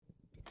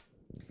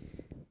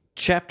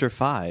Chapter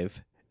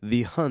 5,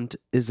 The Hunt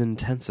is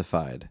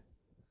Intensified.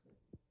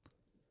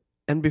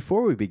 And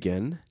before we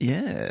begin,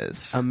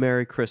 Yes. a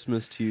Merry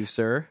Christmas to you,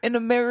 sir. And a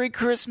Merry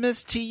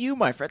Christmas to you,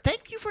 my friend.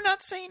 Thank you for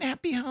not saying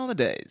Happy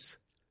Holidays.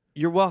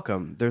 You're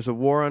welcome. There's a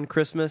war on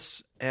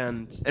Christmas,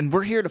 and And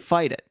we're here to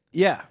fight it,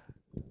 yeah,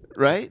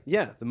 right?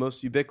 the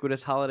most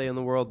ubiquitous holiday in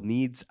the world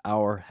needs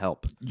our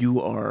help. You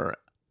are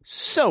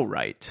so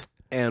right.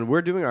 And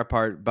we're doing our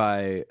part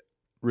by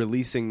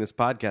releasing this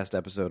podcast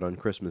episode on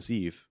Christmas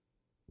Eve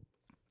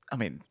I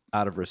mean,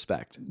 out of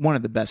respect. one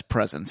of the best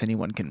presents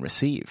anyone can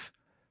receive.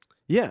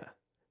 Yeah.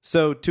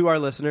 So to our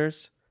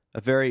listeners,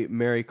 a very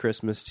Merry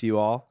Christmas to you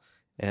all.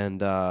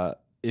 And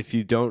if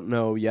you don't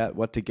know yet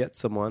what to get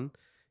someone,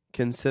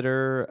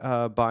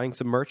 consider buying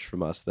some merch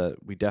from us.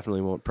 That we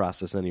definitely won't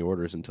process any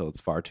orders until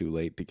it's far too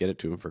late to get it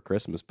to them for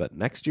Christmas. But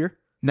next year,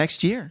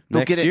 Next year.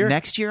 They'll Next get year. it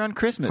next year on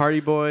Christmas. Hardy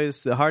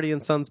Boys, the Hardy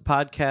and Sons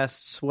podcast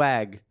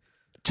swag.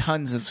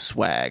 Tons of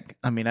swag.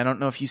 I mean, I don't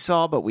know if you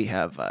saw, but we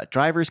have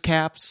driver's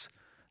caps.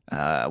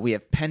 We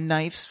have pen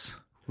knives.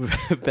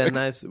 Pen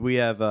knives. We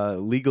have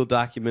legal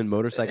document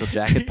motorcycle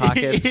jacket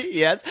pockets.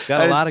 Yes.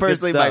 Got a That is lot of good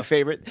personally my stuff.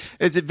 favorite.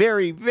 It's a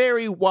very,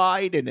 very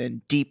wide and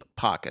in deep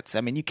pockets.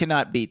 I mean, you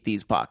cannot beat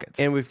these pockets.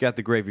 And we've got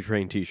the Gravy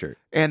Train t-shirt.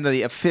 And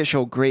the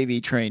official Gravy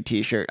Train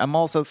t-shirt. I'm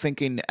also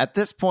thinking at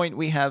this point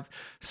we have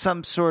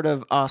some sort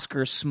of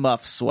Oscar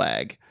Smuff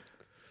swag.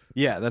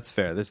 Yeah, that's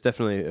fair. There's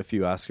definitely a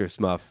few Oscar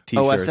Smuff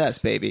t-shirts. OSS,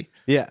 baby.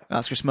 Yeah.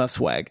 Oscar Smuff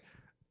swag.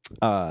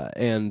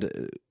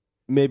 And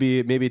maybe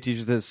a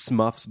t-shirt that says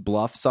Smuffs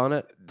Bluffs on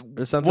it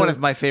or something. One of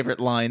my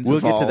favorite lines. We'll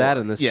of get to all. that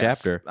in this Yes.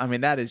 chapter. I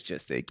mean, that is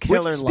just a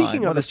killer line.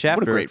 Speaking of What this a-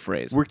 chapter, what a great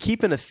phrase. We're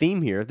keeping a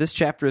theme here. This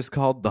chapter is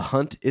called "The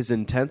Hunt is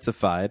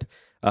Intensified,"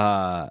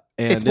 and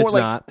it's more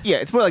like, not. Yeah,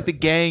 it's more like the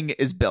gang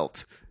is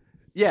built.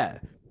 Yeah,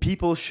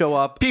 people show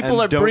up. People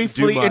and are don't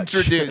briefly do much.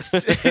 introduced.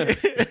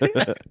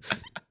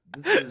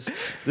 This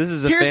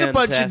is a Here's a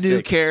bunch of new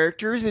fantastic-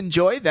 characters.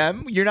 Enjoy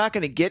them. You're not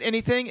going to get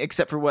anything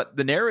except for what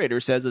the narrator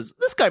says is,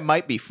 this guy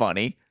might be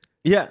funny.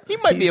 Yeah, He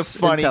might be a he's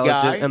funny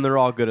intelligent, guy. and they're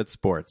all good at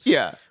sports.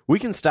 Yeah. we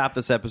can stop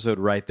this episode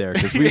right there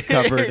because we've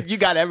covered You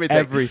got everything.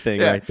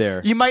 everything Yeah. right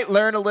there. You might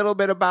learn a little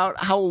bit about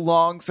how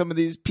long some of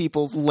these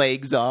people's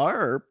legs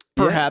are, or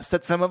perhaps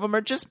that some of them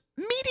are just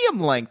medium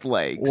length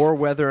legs. Or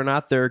whether or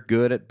not they're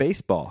good at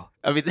baseball.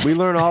 I mean, We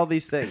learn all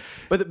these things.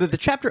 But the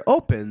chapter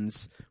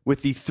opens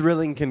with the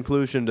thrilling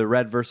conclusion to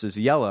Red versus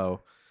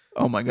Yellow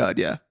oh my God,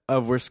 yeah.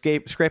 of we're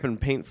scraping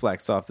paint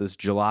flecks off this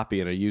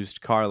jalopy in a used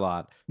car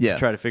lot Yeah. to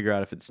try to figure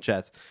out if it's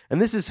Chet's. And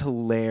this is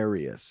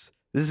hilarious.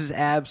 This is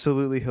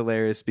absolutely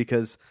hilarious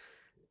because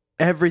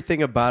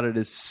everything about it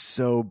is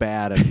so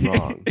bad and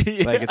wrong.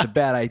 Yeah. Like, it's a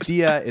bad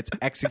idea. It's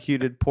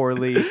executed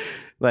poorly.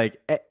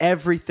 Like,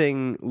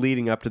 everything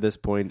leading up to this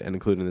point and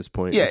including this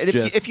point Yeah, is and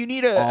just if you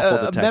need awful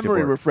a detective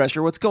memory work.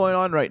 refresher, what's going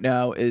on right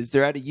now is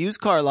they're at a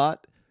used car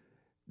lot.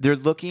 They're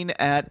looking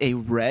at a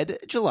red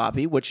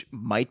jalopy, which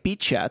might be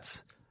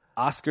Chet's.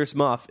 Oscar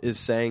Smuff is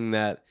saying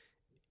that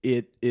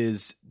it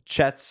is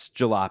Chet's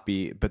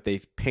jalopy, but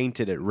they've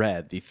painted it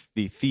red. The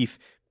thief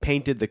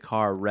painted the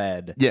car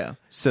red Yeah.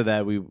 so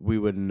that we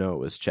wouldn't know it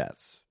was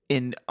Chet's.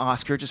 And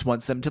Oscar just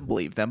wants them to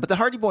believe them. But the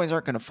Hardy Boys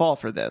aren't going to fall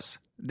for this.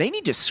 They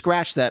need to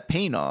scratch that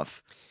paint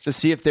off to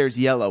see if there's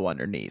yellow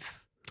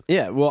underneath.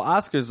 Yeah, well,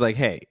 Oscar's like,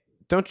 hey,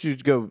 don't you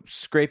go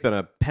scraping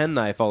a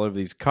penknife all over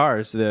these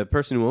cars. The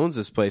person who owns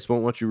this place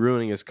won't want you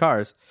ruining his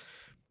cars.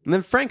 And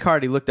then Frank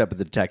Hardy looked up at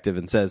the detective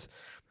and says,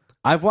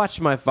 I've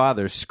watched my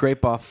father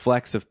scrape off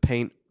flecks of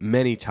paint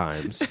many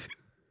times.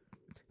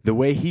 The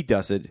way he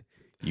does it,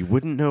 you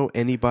wouldn't know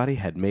anybody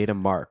had made a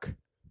mark.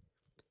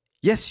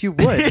 Yes, you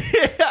would.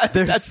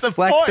 There's That's the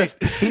flecks point. of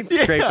paint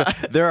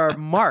scraped. There are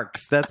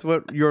marks. That's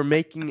what you're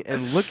making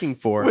and looking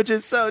for. Which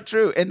is so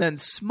true. And then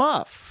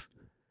Smuff.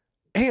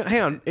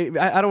 Hang on.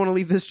 I don't want to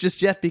leave this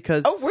just yet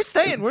because... Oh, we're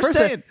staying. We're First,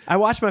 staying. I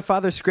watched my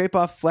father scrape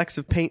off flecks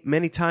of paint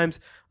many times.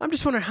 I'm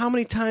just wondering how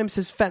many times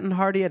has Fenton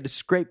Hardy had to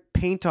scrape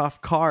paint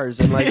off cars?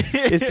 And like,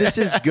 is this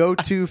his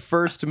go-to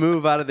first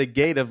move out of the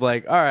gate of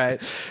like, all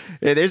right,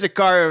 Hey, there's a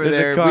car over There's a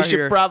there. car We should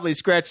here. probably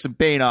scratch some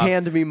paint off.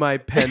 hand me my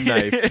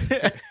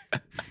penknife.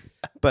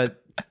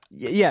 But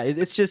yeah,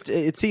 it's just,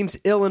 it seems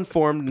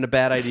ill-informed and a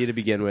bad idea to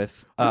begin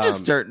with. I'm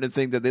just starting to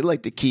think that they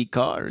like to key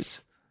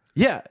cars.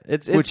 Yeah,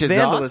 it's Which is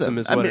vandalism awesome.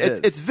 is what it is.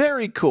 It's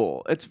very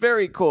cool. It's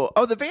very cool.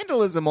 Oh, the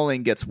vandalism only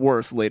gets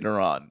worse later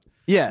on.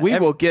 Yeah, We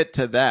will get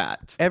to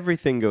that.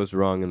 everything goes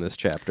wrong in this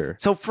chapter.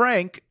 So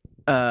Frank,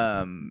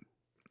 being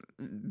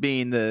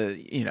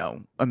the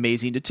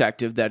amazing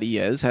detective that he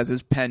is, has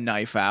his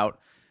penknife out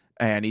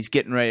and he's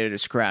getting ready to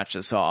scratch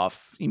us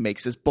off. He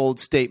makes this bold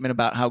statement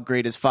about how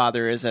great his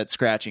father is at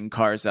scratching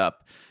cars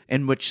up,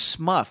 in which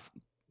Smuff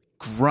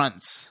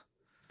grunts.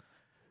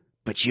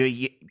 But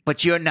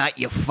you're not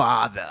your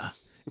father.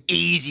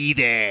 Easy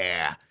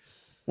there.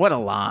 What a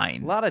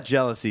line. A lot of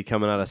jealousy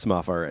coming out of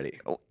Smuff already.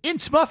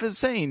 And Smuff is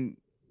saying,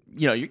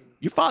 your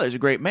father's a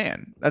great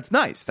man. That's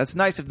nice. That's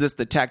nice of this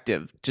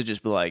detective to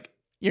just be like,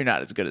 you're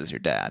not as good as your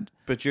dad.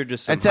 But you're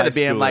just some Instead high of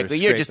being schooler like,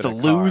 you're just a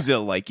scraping car. loser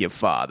like your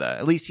father.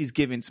 At least he's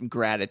giving some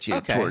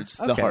gratitude towards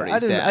the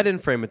Hardy's dad. I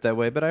didn't frame it that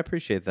way, but I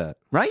appreciate that.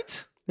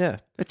 Right? Yeah.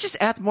 It just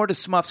adds more to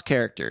Smuff's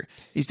character.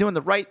 He's doing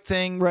the right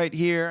thing right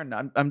here,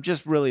 and I'm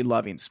just really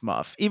loving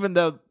Smuff. Even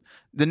though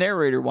the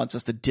narrator wants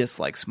us to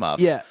dislike Smuff.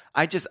 Yeah.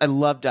 I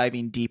love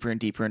diving deeper and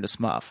deeper into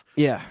Smuff.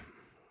 Yeah.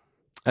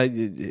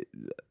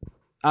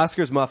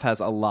 Oscar's Muff has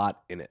a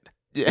lot in it.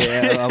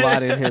 Yeah. A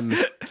lot in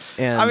him.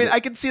 And I mean, I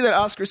can see that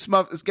Oscar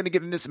Smuff is going to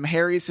get into some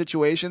hairy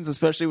situations,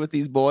 especially with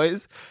these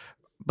boys.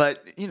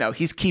 But,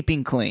 he's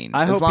keeping clean.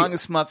 As long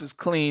as Smuff is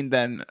clean,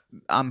 then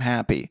I'm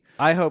happy.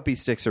 I hope he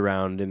sticks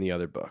around in the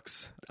other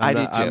books. I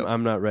do too.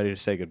 I'm not ready to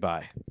say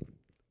goodbye.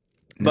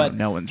 But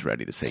no one's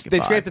ready to say goodbye. They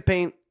scrape the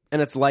paint,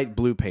 and it's light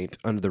blue paint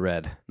under the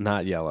red,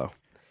 not yellow.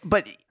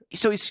 But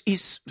so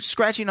he's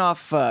scratching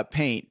off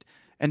paint,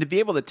 and to be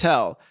able to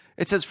tell,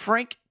 it says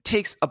Frank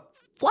takes a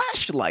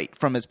flashlight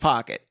from his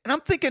pocket. And I'm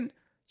thinking,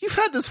 you've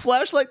had this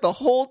flashlight the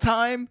whole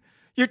time?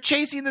 You're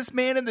chasing this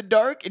man in the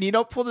dark, and you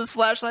don't pull this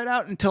flashlight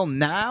out until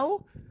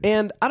now?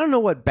 And I don't know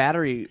what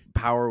battery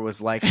power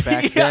was like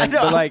back Yeah, then. I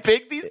know but how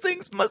big these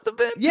things must have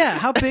been. Yeah,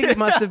 how big it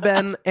must have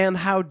been and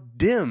how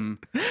dim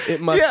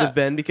it must have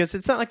been, because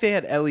it's not like they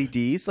had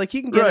LEDs. Like,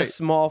 you can get a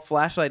small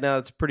flashlight now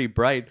that's pretty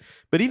bright,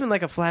 but even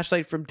like a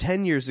flashlight from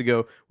 10 years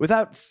ago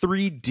without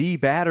 3D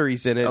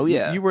batteries in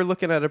it, you were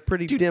looking at a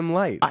pretty dim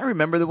light. I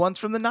remember the ones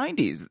from the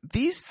 90s.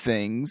 These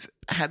things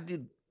had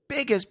the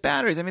biggest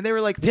batteries. I mean, they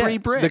were like 3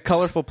 bricks. The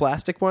colorful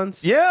plastic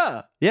ones?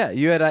 Yeah. Yeah,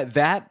 you had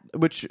that,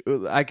 which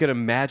I could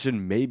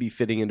imagine maybe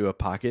fitting into a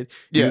pocket.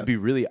 You would be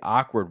really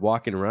awkward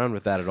walking around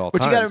with that at all times.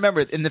 But you got to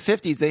remember, in the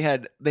 50s, they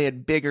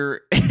had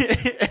bigger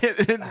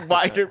and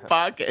wider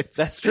pockets.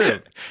 That's true.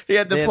 He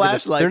had the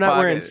flashlight They're not pocket.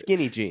 wearing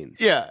skinny jeans.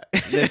 Yeah.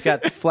 They've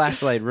got the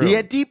flashlight room. He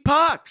had deep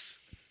pockets.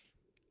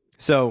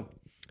 So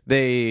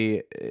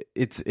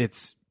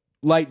it's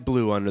light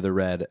blue under the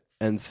red.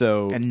 And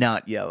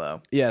not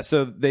yellow. Yeah,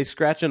 so they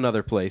scratch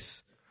another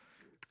place,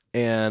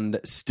 and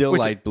still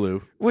light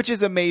blue. Which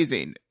is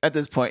amazing at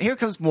this point. Here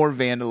comes more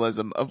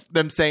vandalism of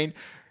them saying,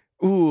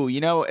 ooh,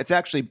 it's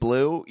actually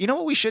blue. You know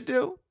what we should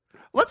do?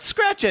 Let's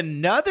scratch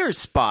another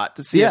spot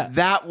to see if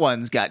that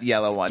one's got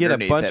yellow underneath it.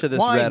 Get a bunch of this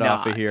Why red not?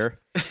 off of here.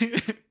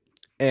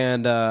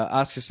 And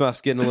Oscar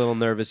Smuff's getting a little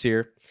nervous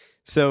here.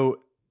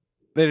 So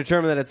they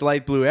determine that it's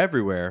light blue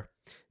everywhere.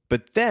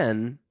 But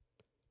then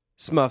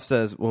Smuff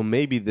says, well,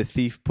 maybe the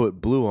thief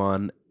put blue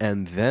on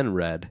and then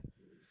red.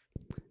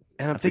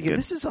 And I'm thinking,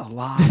 this is a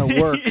lot of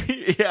work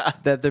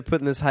that they're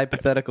putting this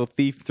hypothetical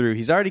thief through.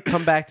 He's already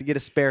come back to get a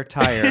spare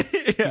tire.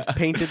 He's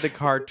painted the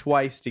car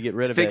twice to get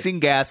rid of it. Fixing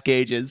gas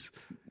gauges.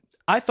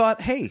 I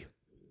thought, hey,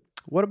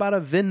 what about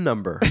a VIN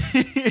number?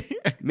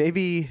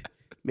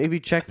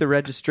 Maybe check the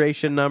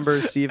registration number,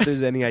 see if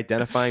there's any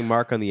identifying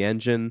mark on the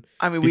engine.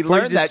 I mean, we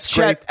learned that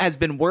Chet has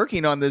been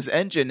working on this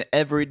engine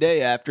every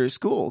day after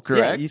school,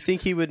 correct? Yeah, you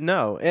think he would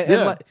know.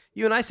 And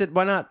you and I said,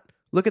 why not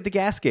look at the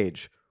gas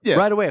gauge? Yeah.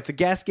 Right away. If the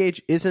gas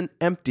gauge isn't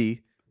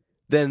empty,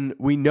 then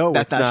we know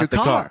that's it's not your the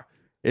car.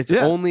 It's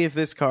Yeah. only if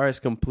this car is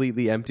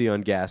completely empty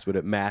on gas would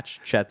it match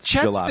Chet's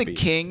jalopy. The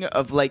king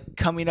of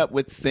coming up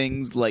with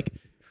things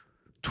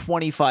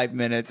 25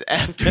 minutes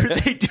after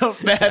they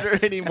don't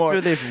matter anymore. After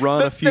they've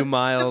run a few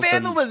miles. The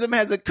vandalism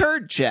has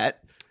occurred,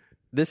 Chet.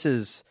 This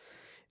is...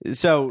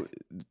 So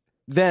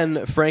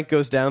then Frank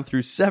goes down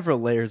through several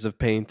layers of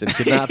paint and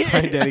could not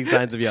find any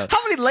signs of yellow.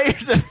 How many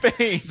layers of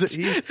paint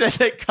does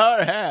that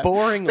car have?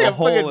 Boring a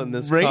hole in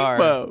this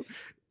rainbow.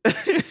 car.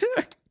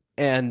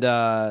 And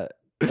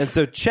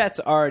so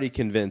Chet's already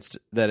convinced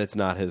that it's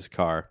not his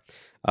car.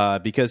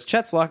 Because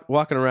Chet's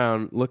walking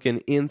around looking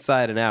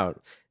inside and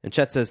out. And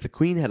Chet says the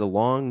Queen had a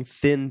long,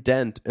 thin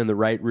dent in the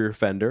right rear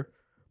fender.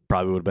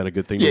 Probably would have been a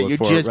good thing to look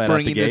for. You're just right out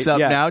bringing the this gate. up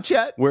now,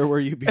 Chet? Where were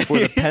you before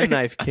the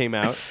penknife came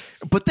out?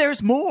 But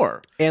there's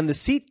more. And the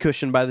seat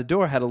cushion by the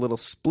door had a little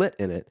split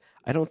in it.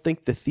 I don't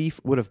think the thief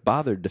would have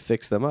bothered to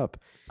fix them up.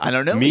 I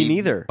don't know. Me he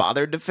neither.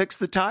 Bothered to fix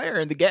the tire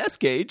and the gas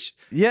gauge.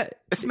 Yeah.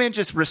 This man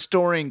just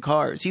restoring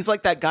cars. He's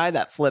like that guy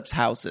that flips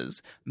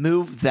houses.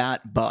 Move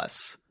that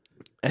bus.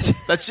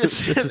 That's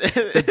just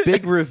the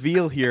big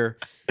reveal here.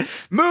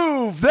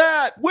 Move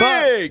that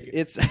wig.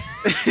 It's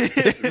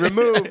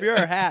remove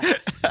your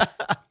hat.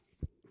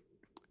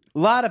 A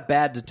lot of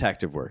bad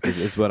detective work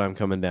is what I'm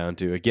coming down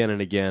to again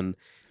and again.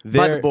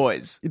 By the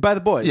boys. By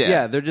the boys,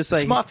 yeah. They're just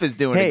like... Smuff is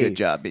doing a good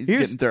job. He's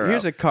getting thorough.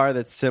 Here's a car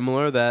that's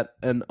similar that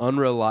an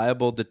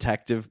unreliable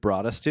detective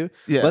brought us to.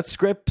 Yeah. Let's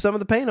scrape some of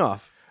the paint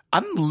off.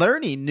 I'm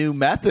learning new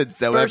methods,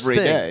 though, every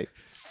day.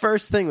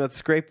 First thing, let's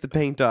scrape the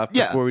paint off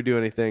before we do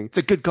anything. It's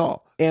a good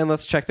call. And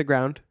let's check the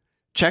ground.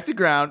 Check the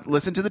ground.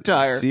 Listen to the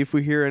tire. See if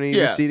we hear any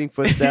receding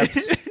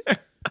footsteps.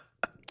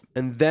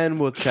 And then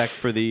we'll check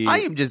for the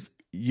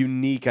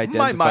unique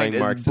identifying my mind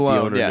marks is blown.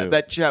 that the owner knew.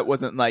 That Chet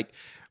wasn't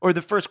or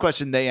the first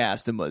question they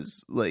asked him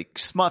was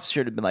Smuff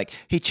should have been like,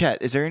 hey,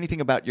 Chet, is there anything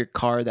about your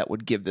car that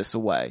would give this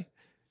away?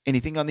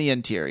 Anything on the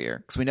interior?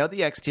 Because we know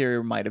the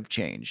exterior might have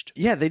changed.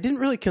 Yeah, they didn't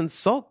really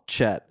consult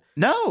Chet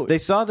No. They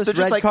saw this They're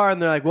just red like- car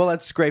and they're like, well,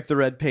 let's scrape the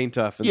red paint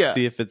off and Yeah.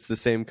 see if it's the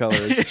same color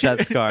as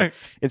Chet's car.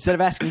 Instead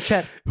of asking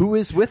Chet who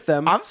is with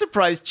them. I'm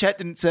surprised Chet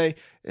didn't say,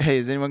 hey,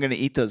 is anyone going to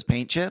eat those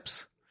paint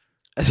chips?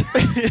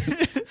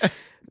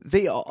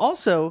 They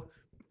also,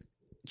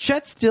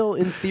 Chet still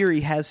in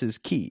theory has his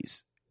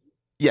keys.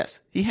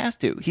 Yes, he has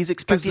to. He's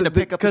expecting to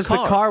pick up his car.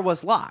 Because the car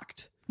was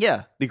locked.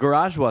 Yeah. The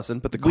garage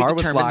wasn't, but the We car was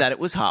determined locked. that it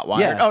was hotwired.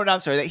 Yeah. Oh, no, I'm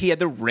sorry. That he had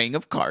the ring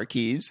of car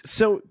keys.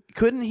 So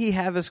couldn't he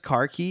have his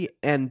car key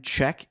and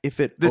check if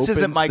it This opens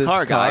isn't my this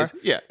car, guys.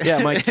 Yeah.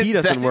 Yeah, my key It's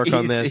doesn't that work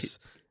on easy. this,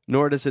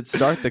 nor does it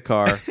start the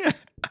car.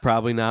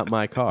 Probably not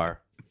my car.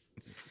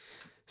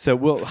 So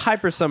we'll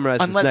hyper summarize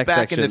this Unless next back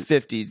section. in the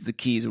 50s, the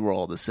keys were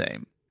all the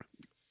same.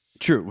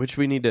 True, which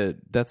we need to.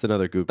 That's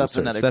another Google That's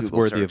search. another That's Google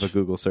worthy search. of a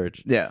Google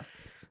search. Yeah.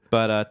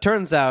 But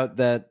turns out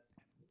that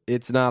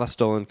it's not a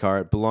stolen car.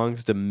 It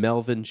belongs to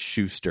Melvin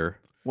Schuster.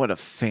 What a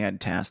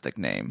fantastic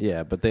name.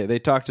 Yeah, but they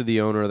talked to the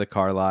owner of the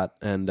car lot,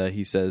 and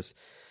he says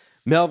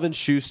Melvin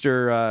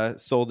Schuster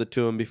sold it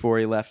to him before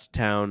he left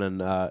town,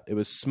 and it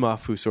was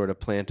Smuff who sort of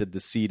planted the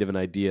seed of an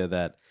idea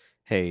that,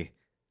 hey,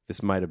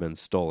 this might have been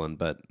stolen.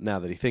 But now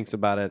that he thinks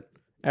about it,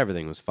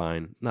 everything was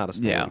fine. Not a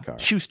stolen Yeah. car.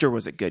 Schuster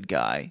was a good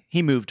guy.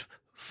 He moved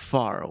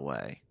far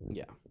away.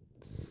 Yeah.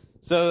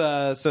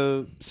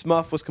 So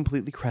Smuff was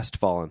completely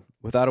crestfallen.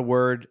 Without a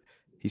word,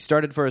 he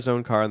started for his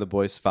own car, and the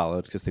boys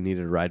followed because they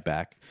needed a ride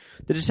back.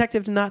 The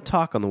detective did not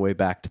talk on the way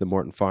back to the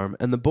Morton farm,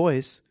 and the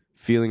boys,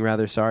 feeling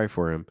rather sorry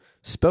for him,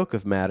 spoke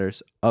of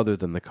matters other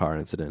than the car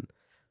incident.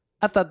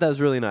 I thought that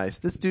was really nice.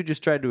 This dude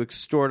just tried to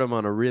extort him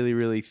on a really,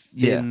 really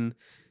thin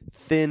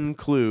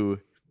clue,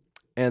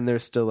 and they're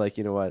still like,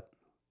 you know what?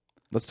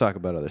 Let's talk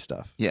about other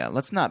stuff. Yeah,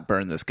 let's not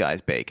burn this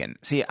guy's bacon.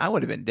 See, I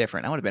would have been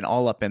different. I would have been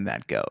all up in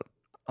that goat.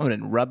 I would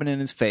have been rubbing in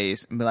his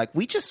face and be like,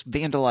 we just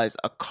vandalized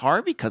a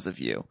car because of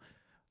you.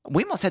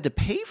 We must have had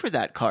to pay for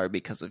that car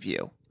because of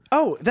you.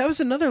 Oh, that was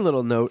another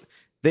little note.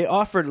 They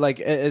offered, like,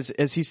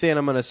 as he's saying,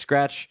 I'm going to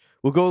scratch.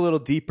 We'll go a little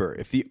deeper.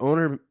 If the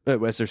owner,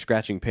 as they're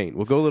scratching paint,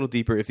 we'll go a little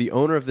deeper. If the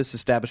owner of this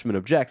establishment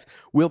objects,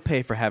 we'll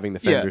pay for having the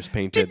fenders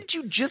painted. Didn't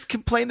you just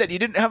complain that you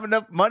didn't have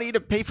enough money to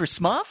pay for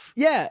Smuff?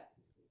 Yeah.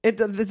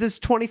 This is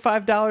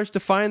 $25 to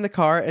find the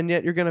car, and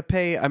yet you're going to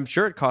pay. I'm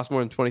sure it costs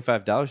more than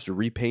 $25 to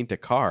repaint a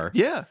car.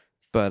 Yeah.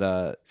 But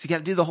So you got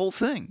to do the whole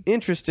thing.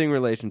 interesting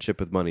relationship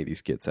with money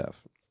these kids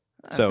have.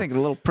 I So think a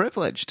little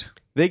privileged.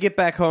 they get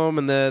back home,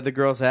 and the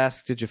girls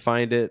ask, "Did you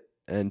find it?"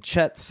 And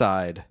Chet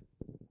sighed.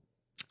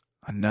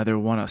 Another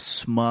one of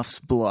Smuff's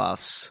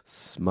bluffs.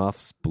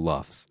 Smuff's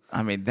bluffs.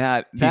 I mean,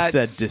 that He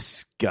said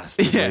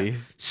disgustingly. Yeah.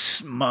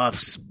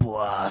 Smuff's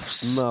bluffs.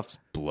 Smuff's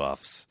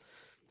bluffs.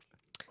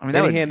 I mean,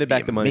 Then would he handed be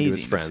back the money to his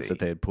amazing friends see. that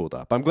they had pulled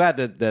up. I'm glad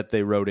that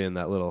they wrote in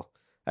that little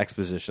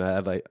exposition.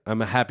 I'm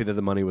happy that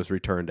the money was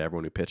returned to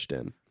everyone who pitched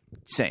in.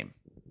 Same.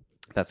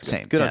 That's good.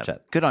 Same. Good Yeah. on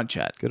Chet. Good on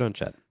Chet. Good on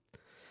Chet.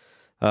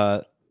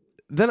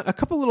 Then a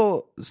couple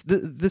little.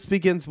 This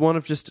begins one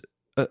of just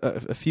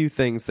a few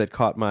things that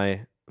caught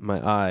my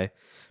eye.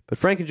 But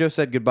Frank and Joe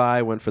said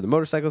goodbye, went for the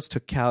motorcycles,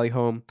 took Callie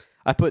home.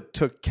 I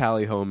took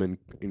Callie home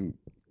in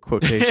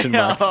quotation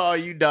marks. Oh,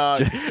 you dog.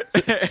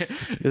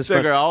 Just Took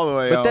fun. her all the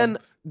way But home.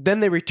 then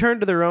they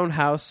returned to their own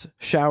house,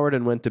 showered,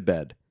 and went to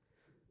bed.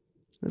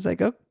 I was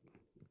like, oh,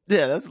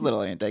 Yeah, that's a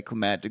little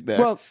anticlimactic there.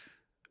 well,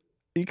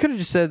 you could have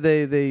just said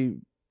they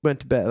went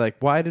to bed. Like,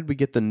 why did we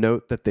get the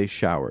note that they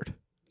showered?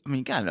 I mean,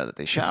 you gotta know that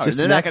they showered. just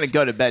They're an not extra- going to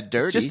go to bed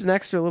dirty. It's just an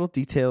extra little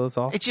detail is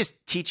all. It's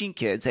just teaching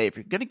kids, hey, if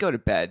you're going to go to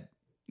bed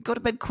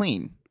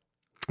clean.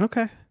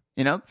 Okay.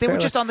 You know, they Fair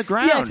were just enough. on the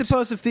ground. Yeah, I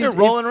suppose if they're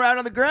rolling around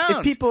on the ground.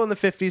 If people in the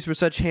 50s were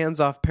such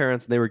hands-off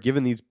parents and they were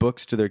giving these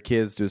books to their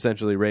kids to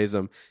essentially raise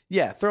them,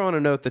 yeah, throw in a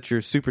note that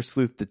your super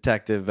sleuth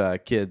detective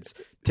kids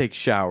take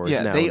showers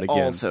now they and again.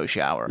 also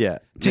shower. Yeah.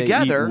 They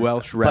Together. eat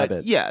Welsh but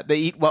rabbit. yeah, they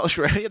eat Welsh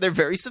rabbit. They're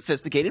very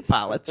sophisticated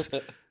pilots.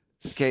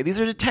 Okay, these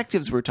are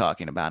detectives we're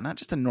talking about, not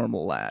just a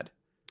normal lad.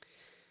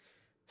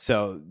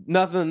 So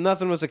nothing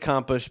was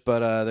accomplished,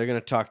 but they're going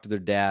to talk to their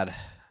dad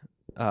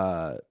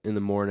in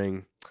the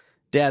morning.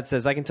 Dad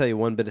says, I can tell you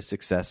one bit of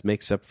success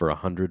makes up for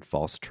 100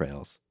 false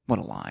trails. What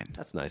a line.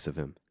 That's nice of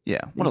him.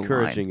 Yeah, what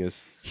Encouraging a line.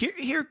 is...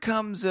 Here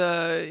comes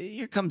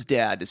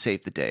Dad to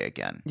save the day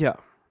again. Yeah.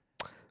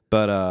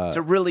 But...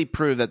 To really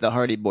prove that the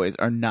Hardy Boys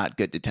are not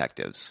good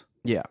detectives.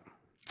 Yeah.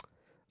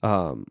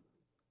 I'm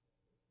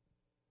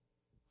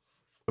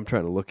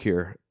trying to look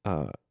here.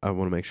 I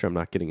want to make sure I'm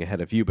not getting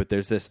ahead of you, but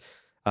there's this...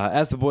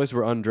 as the boys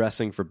were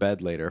undressing for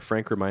bed later,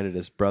 Frank reminded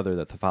his brother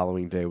that the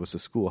following day was a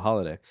school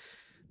holiday.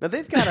 Now,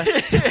 they've got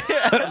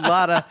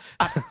a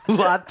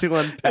lot to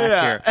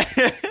unpack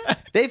here.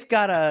 They've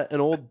got an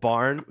old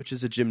barn, which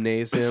is a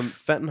gymnasium.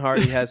 Fenton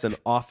Hardy has an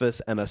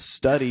office and a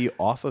study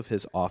off of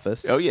his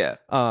office. Oh, yeah.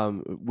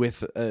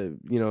 With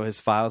his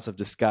files of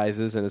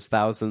disguises and his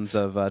thousands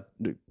of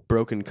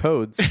broken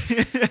codes.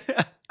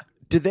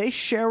 Do they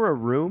share a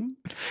room?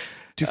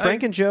 Do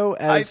Frank and Joe,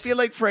 I feel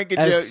like Frank and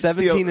as Joe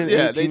 17 and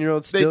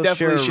 18-year-olds still they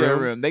definitely share a share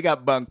room? They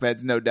got bunk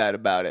beds, no doubt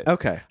about it.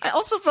 Okay. I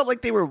also felt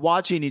like they were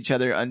watching each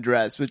other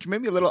undress, which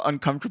made me a little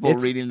uncomfortable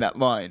reading that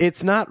line.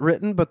 It's not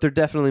written, but they're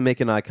definitely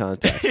making eye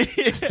contact.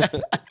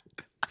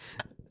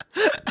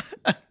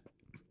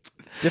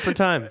 Different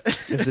time.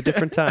 It was a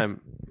different time.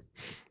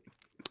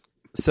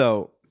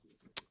 So,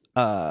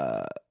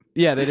 they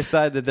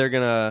decide that they're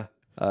going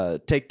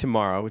to take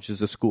tomorrow, which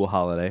is a school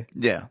holiday.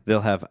 Yeah.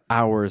 They'll have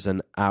hours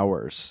and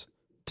hours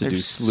to do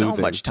There's sleuthing.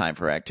 so much time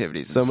for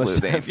activities So and much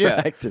sleuthing. time for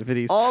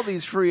activities. All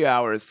these free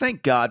hours.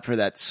 Thank God for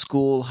that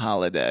school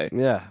holiday.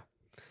 Yeah.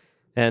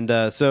 And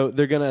so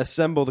they're going to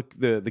assemble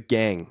the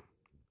gang,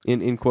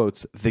 in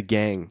quotes, the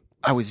gang.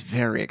 I was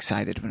very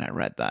excited when I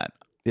read that.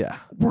 Yeah.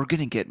 We're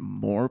going to get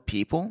more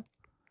people?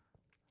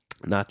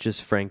 Not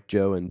just Frank,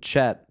 Joe, and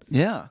Chet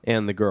Yeah.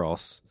 and the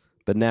girls,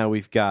 but now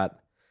we've got,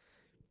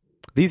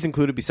 these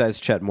included, besides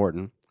Chet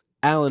Morton,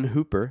 Alan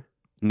Hooper,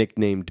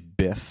 nicknamed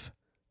Biff,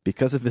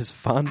 because of his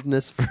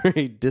fondness for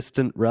a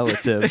distant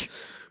relative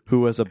who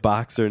was a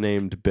boxer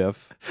named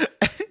Biff.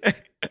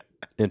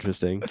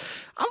 Interesting.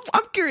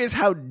 I'm curious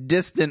how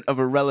distant of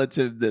a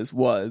relative this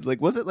was.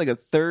 Like, was it like a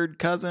third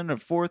cousin or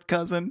fourth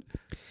cousin?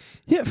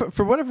 Yeah,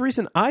 for whatever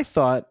reason, I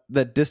thought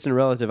that distant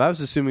relative, I was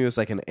assuming it was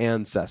like an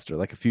ancestor,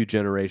 like a few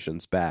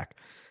generations back.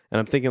 And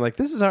I'm thinking, like,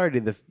 this is already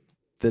the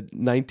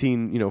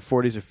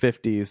 1940s or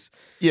 50s.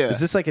 Yeah. Is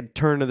this like a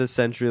turn of the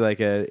century, like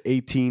a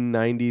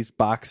 1890s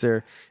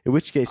boxer? In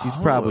which case, he's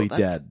probably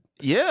dead.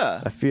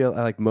 Yeah. I feel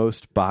like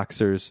most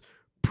boxers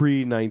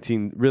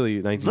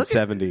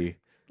pre-1970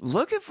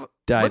 Look at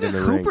died in the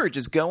Hooper ring.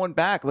 just going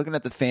back, looking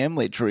at the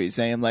family tree,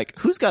 saying, like,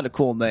 who's got a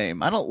cool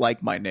name? I don't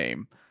like my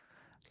name.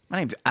 My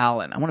name's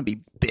Alan. I want to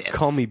be Biff.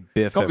 Call me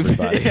Biff, Call me-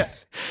 everybody. Yeah.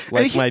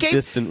 Like And he my gave-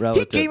 distant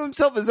relative. He gave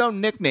himself his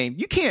own nickname.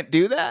 You can't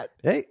do that.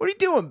 Hey, What are you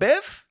doing,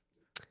 Biff?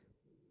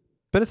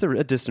 but it's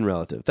a distant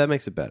relative. That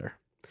makes it better.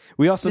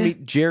 We also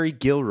meet Jerry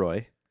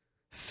Gilroy,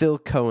 Phil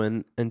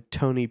Cohen, and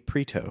Tony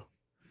Prito.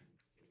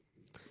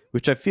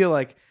 Which I feel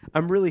like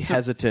I'm really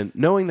hesitant,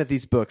 knowing that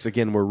these books,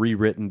 again, were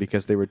rewritten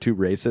because they were too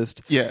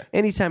racist. Yeah.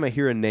 Anytime I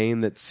hear a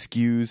name that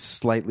skews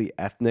slightly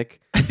ethnic,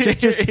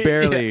 just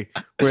barely,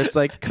 where it's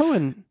like,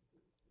 Cohen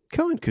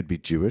could be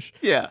Jewish.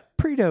 Yeah.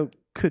 Prito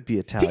could be He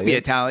Italian. can be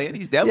Italian.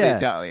 He's definitely Yeah.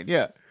 Italian.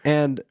 Yeah.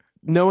 And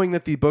knowing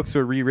that the books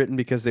were rewritten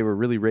because they were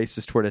really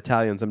racist toward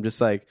Italians, I'm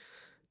just like,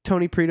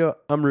 Tony Prito,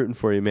 I'm rooting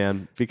for you,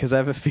 man, because I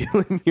have a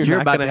feeling you're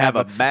not about gonna to have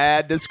a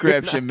bad you're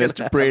description, not Mr.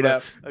 gonna Prito.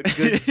 have a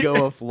good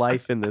go of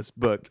life in this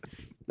book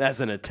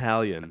as an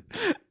Italian.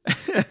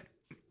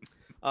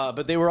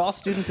 But they were all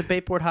students at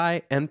Bayport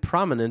High and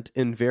prominent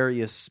in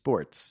various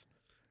sports.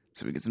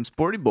 So we get some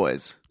sporty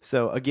boys.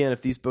 So again,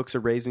 if these books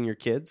are raising your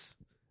kids,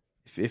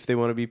 if they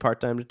want to be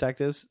part-time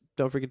detectives,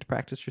 don't forget to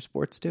practice your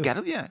sports too.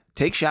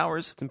 Take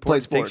showers. It's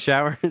important Play to take sports.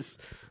 showers,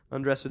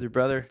 undress with your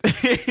brother,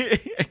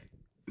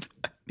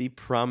 be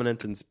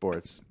prominent in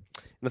sports.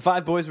 And the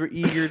five boys were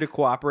eager to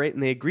cooperate,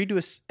 and they agreed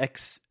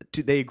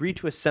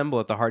to assemble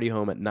at the Hardy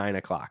home at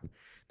 9:00.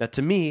 Now,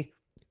 to me,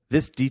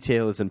 this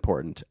detail is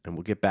important, and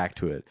we'll get back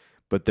to it.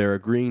 But they're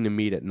agreeing to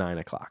meet at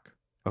 9:00.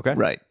 Okay,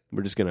 Right.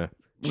 We're just gonna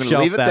We're going to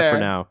shelf leave it that there for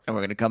now. and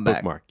we're going to come back.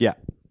 Bookmark. Yeah.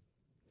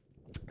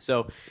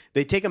 So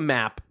they take a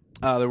map.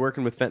 They're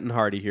working with Fenton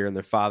Hardy here, and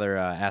their father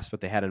asked what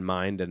they had in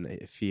mind, and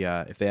if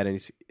they had any.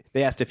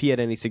 They asked if he had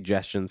any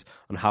suggestions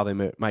on how they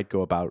might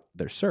go about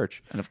their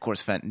search. And of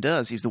course, Fenton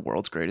does. He's the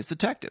world's greatest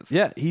detective.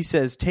 Yeah, he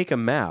says take a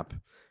map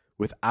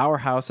with our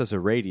house as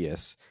a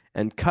radius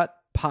and cut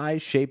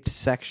pie-shaped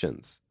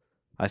sections.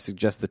 I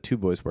suggest the two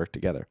boys work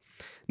together.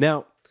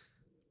 Now,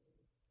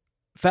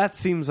 that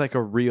seems like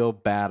a real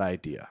bad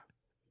idea.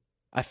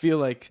 I feel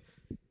like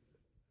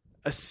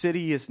a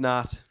city is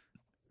not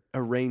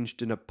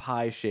arranged in a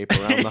pie shape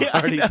around the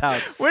Hardy's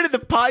house. Where did the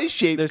pie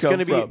shape There's come going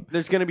to from? be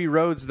there's going to be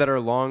roads that are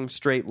long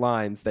straight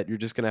lines that you're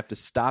just going to have to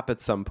stop at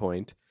some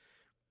point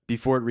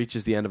before it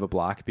reaches the end of a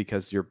block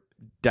because your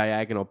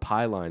diagonal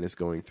pie line is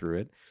going through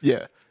it.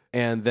 Yeah.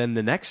 And then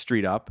the next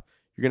street up,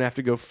 you're going to have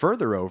to go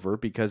further over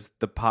because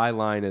the pie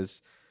line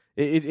is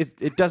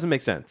it doesn't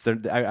make sense.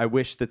 I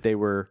wish that they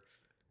were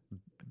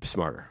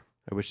smarter.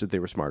 I wish that they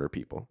were smarter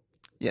people.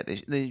 Yeah,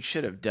 they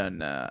should have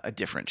done a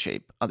different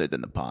shape other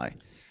than the pie.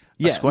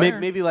 A Yeah, square?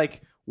 maybe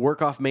like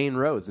work off main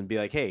roads and be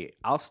like, hey,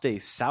 I'll stay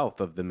south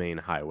of the main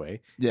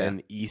highway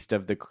and east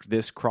of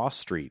this cross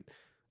street.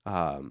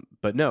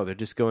 But no, they're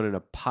just going in a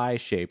pie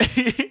shape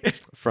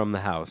from the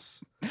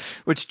house.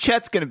 Which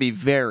Chet's going to be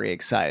very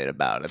excited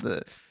about.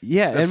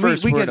 Yeah, The and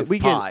first we word get of we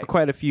pie. get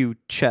quite a few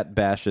Chet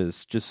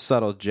bashes, just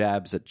subtle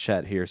jabs at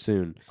Chet here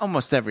soon.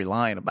 Almost every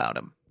line about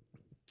him.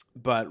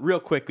 But real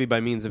quickly,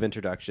 by means of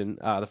introduction,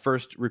 the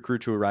first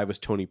recruit to arrive was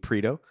Tony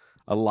Prito,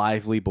 a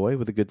lively boy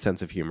with a good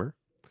sense of humor.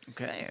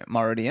 Okay, I'm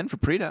already in for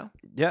Prito.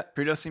 Yeah,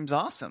 Prito seems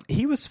awesome.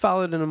 he was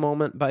followed in a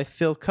moment by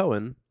Phil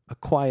Cohen, a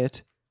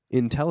quiet,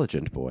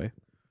 intelligent boy.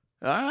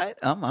 All right,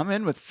 I'm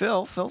in with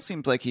Phil. Phil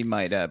seems like he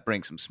might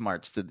bring some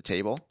smarts to the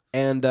table.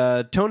 And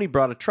Tony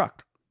brought a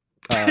truck.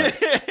 Tony's,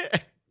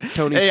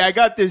 Hey, I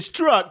got this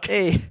truck.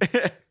 hey,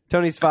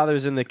 Tony's father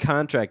is in the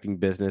contracting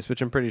business,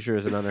 which I'm pretty sure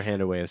is an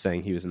underhanded way of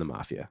saying he was in the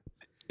mafia.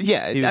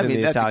 Yeah, He was I in mean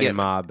the that's a Italian given.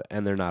 mob,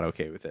 and they're not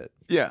okay with it.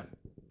 Yeah.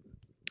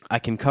 I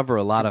can cover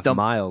a lot of Dump-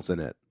 miles in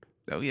it.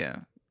 Oh yeah.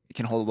 It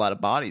can hold a lot of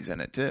bodies in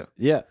it too.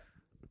 Yeah.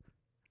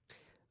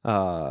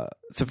 So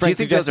Do you Frank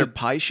think those are suggested,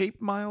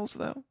 pie-shaped miles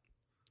though?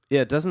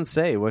 yeah, it doesn't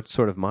say what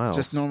sort of miles.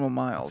 Just normal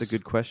miles. That's a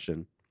good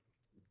question.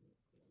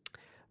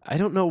 I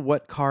don't know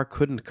what car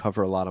couldn't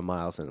cover a lot of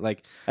miles in it.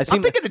 Like I'm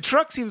thinking a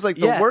truck seems like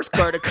the Yeah. worst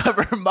car to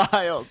cover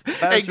miles.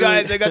 Hey was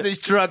guys, really- I got this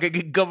truck. It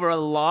can cover a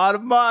lot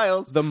of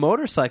miles. the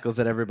motorcycles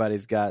that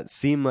everybody's got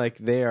seem like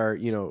they are,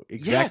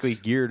 exactly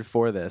Yes. geared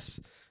for this.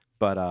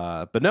 But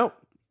no,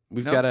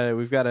 we've No.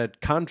 got a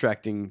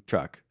contracting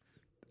truck.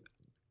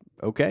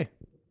 Okay,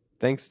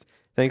 thanks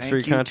Thank for your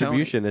you,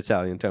 contribution,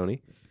 Italian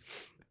Tony.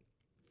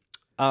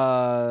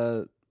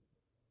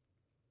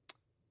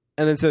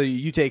 And then so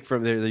you take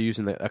from there, they're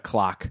using a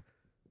clock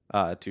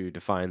to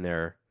define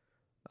their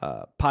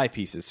pie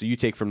pieces. So you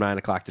take from 9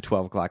 o'clock to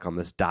 12 o'clock on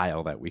this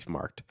dial that we've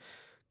marked.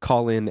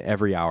 Call in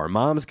every hour.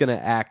 Mom's going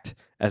to act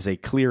as a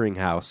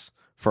clearinghouse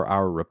for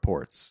our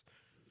reports.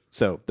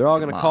 So they're all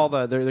going to call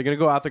they're going to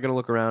go out, they're going to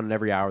look around, and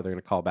every hour they're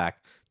going to call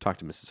back, talk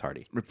to Mrs.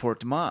 Hardy. Report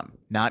to mom.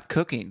 Not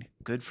cooking.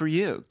 Good for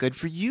you. Good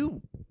for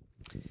you.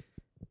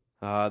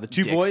 The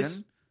two Dixon.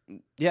 boys.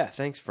 Yeah,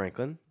 thanks,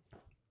 Franklin.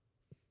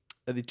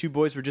 The two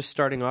boys were just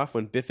starting off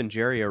when Biff and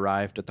Jerry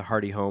arrived at the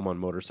Hardy home on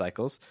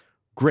motorcycles.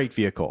 Great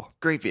vehicle.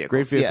 Great vehicles.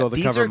 Great vehicle to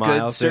These cover are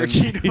miles good in.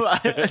 searching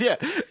miles. Yeah.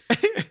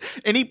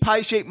 Any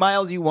pie-shaped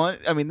miles you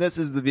want, I mean, this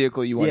is the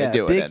vehicle you want to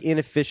do big, it in.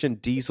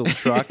 inefficient diesel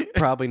truck.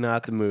 Probably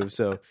not the move.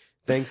 So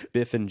thanks,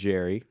 Biff and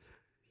Jerry.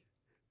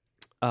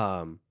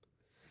 And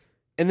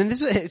then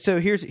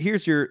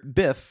here's your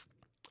Biff,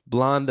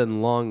 blonde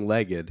and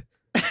long-legged,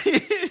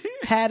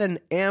 had an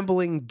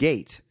ambling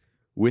gait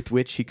with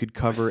which he could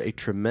cover a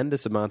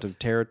tremendous amount of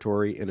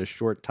territory in a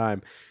short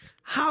time.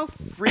 How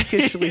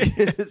freakishly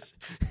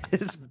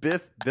is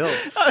Biff built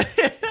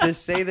to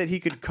say that he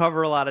could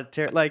cover a lot of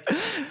territory? Like,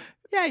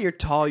 yeah, you're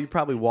tall. You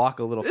probably walk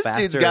a little This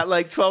faster. dude's got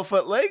like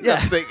 12-foot legs, Yeah.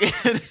 I'm thinking.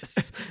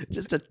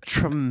 Just a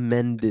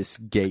tremendous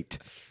gait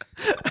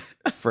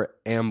for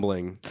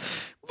ambling.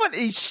 What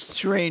a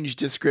strange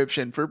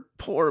description for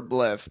poor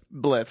Biff.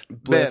 Bliff.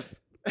 Biff.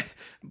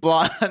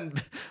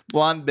 Blonde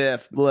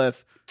Biff.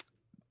 Bliff.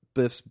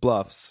 Biff's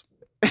bluffs.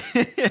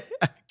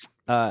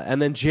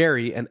 And then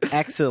Jerry, an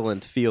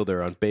excellent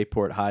fielder on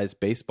Bayport High's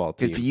baseball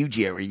team. Good for you,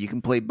 Jerry. You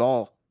can play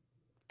ball.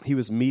 He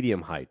was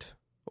medium height,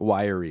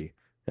 wiry,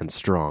 and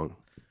strong.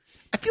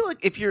 I feel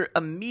like if you're a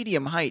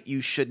medium height,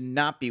 you should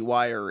not be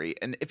wiry.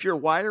 And if you're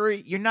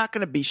wiry, you're not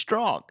going to be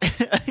strong.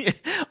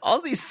 All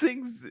these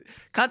things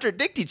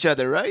contradict each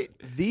other, right?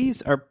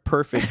 These are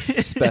perfect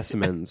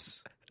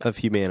specimens of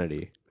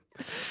humanity.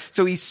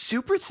 So he's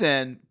super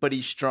thin, but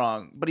he's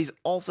strong. But he's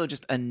also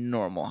just a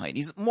normal height.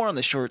 He's more on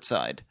the short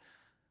side.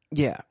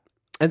 Yeah.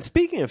 And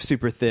speaking of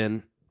super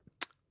thin,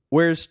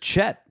 where's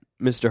Chet?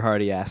 Mr.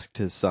 Hardy asked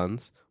his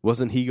sons.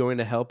 Wasn't he going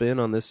to help in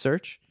on this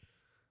search?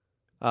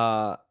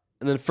 And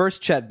then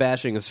first Chet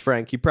bashing is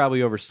Frank. He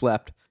probably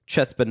overslept.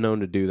 Chet's been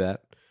known to do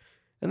that.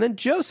 And then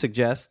Joe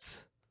suggests,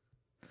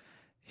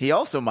 He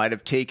also might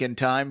have taken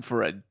time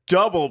for a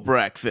double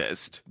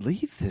breakfast.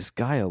 leave this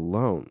guy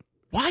alone.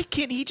 Why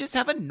can't he just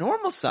have a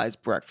normal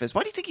sized breakfast?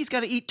 Why do you think he's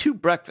got to eat 2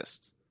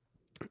 breakfasts?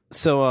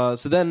 So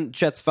then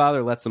Chet's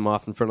father lets him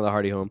off in front of the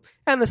Hardy home,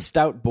 and the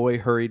stout boy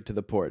hurried to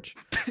the porch.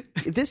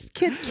 This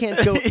kid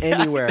can't go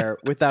anywhere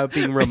without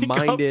being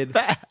reminded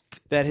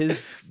that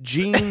his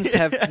genes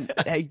have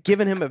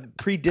given him a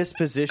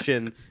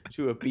predisposition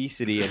to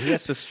obesity, and he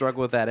has to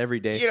struggle with that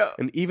every day. You know-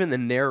 And even the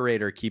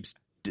narrator keeps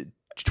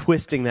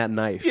twisting that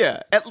knife.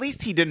 Yeah, at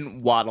least he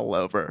didn't waddle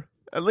over.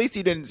 At least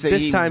he didn't say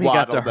This time he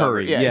got to waddled over.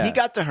 hurry, Yeah, yeah. he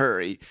got to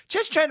hurry.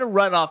 Just trying to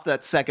run off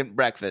that second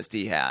breakfast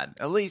he had.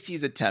 At least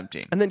he's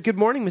attempting. And then, good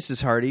morning,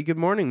 Mrs. Hardy. Good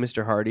morning,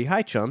 Mr. Hardy.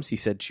 Hi, chums, he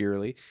said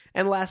cheerily.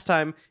 And last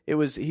time he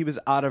was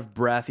out of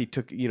breath. He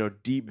took,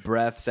 deep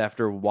breaths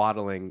after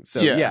waddling.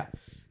 So, Yeah.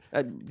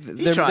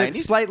 They're trying.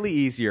 slightly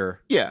easier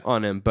Yeah.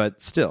 on him,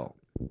 but still.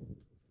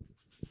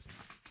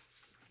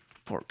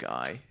 Poor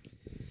guy.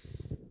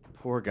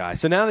 Poor guy.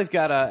 So now they've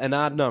got an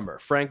odd number.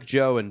 Frank,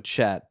 Joe, and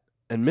Chet.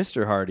 And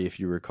Mr. Hardy, if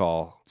you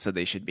recall, So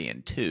they should be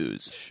in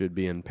 2s. should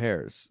be in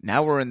pairs.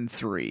 Now we're in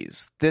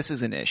 3s. This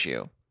is an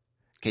issue.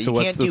 Okay, So you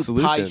what's can't the do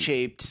solution?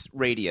 pie-shaped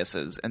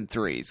radiuses in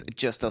 3s. It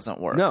just doesn't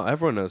work. No,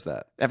 everyone knows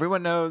that.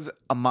 Everyone knows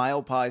a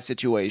mile pie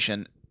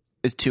situation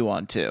is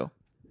 2-on-2.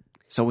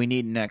 So we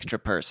need an extra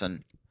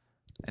person.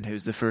 And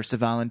who's the first to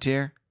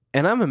volunteer?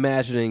 And I'm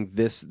imagining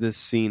this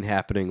scene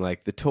happening,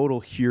 like the total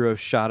hero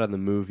shot of the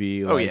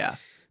movie. Oh, like yeah.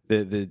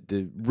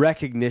 The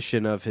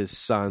recognition of his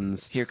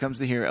sons. Here comes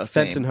the hero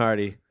Fenton theme.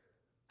 Hardy.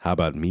 How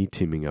about me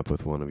teaming up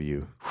with one of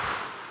you?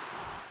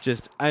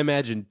 Just, I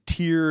imagine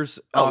tears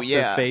off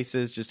yeah. their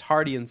faces. Just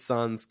Hardy and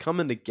Sons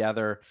coming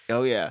together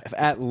Oh, yeah.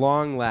 at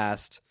long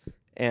last.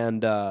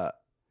 And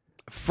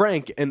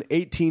Frank, an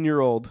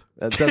 18-year-old,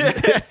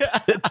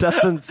 it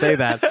doesn't say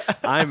that.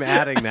 I'm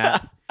adding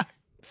that.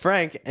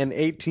 Frank, an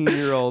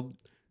 18-year-old,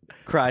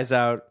 cries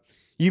out,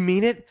 You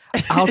mean it?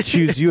 I'll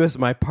choose you as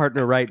my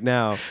partner right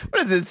now.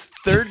 What is this,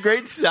 third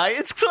grade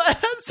science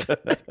class?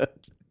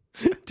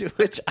 To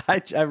which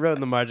I wrote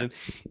in the margin,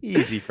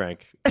 easy,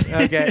 Frank.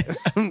 Okay.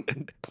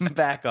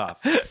 Back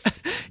off.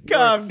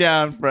 Calm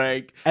down,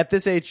 Frank. At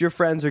this age, your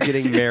friends are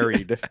getting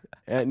married,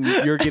 and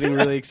you're getting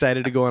really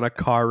excited to go on a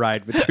car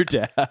ride with your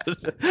dad.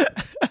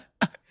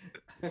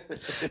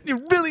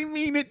 You really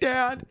mean it,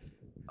 Dad?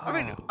 I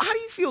mean, how do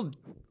you feel?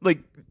 Like,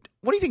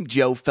 what do you think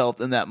Joe felt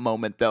in that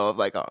moment, though? Of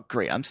like, oh,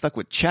 great, I'm stuck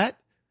with Chet.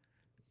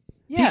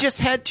 Yeah. He just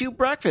had 2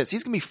 breakfasts.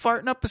 He's gonna be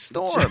farting up a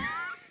storm.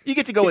 You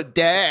get to go with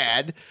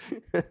Dad.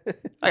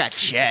 I got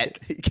Chet.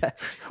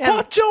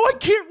 Oh, Joe, I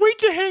can't wait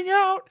to hang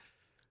out.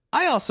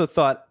 I also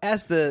thought,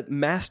 as the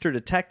master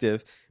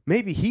detective,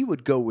 maybe he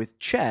would go with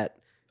Chet.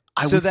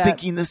 I was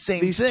thinking the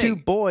same these thing. These 2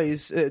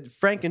 boys,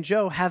 Frank and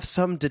Joe, have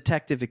some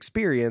detective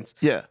experience.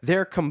 Yeah.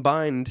 They're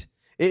combined.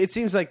 It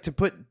seems like to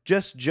put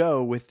just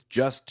Joe with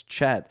just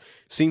Chet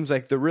seems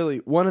like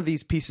one of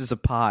these pieces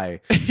of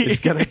pie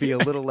is going to be a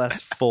little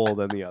less full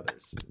than the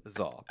others, is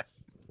all.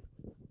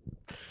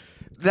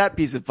 That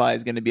piece of pie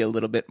is going to be a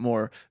little bit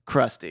more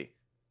crusty.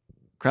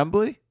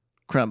 Crumbly?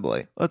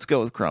 Crumbly. Let's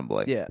go with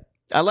crumbly. Yeah.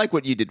 I like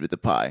what you did with the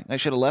pie. I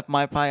should have left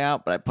my pie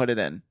out, but I put it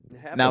in.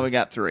 Now we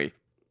got 3.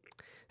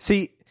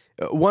 See,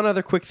 one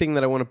other quick thing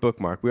that I want to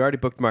bookmark. We already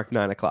bookmarked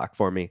 9 o'clock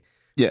for me.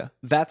 Yeah.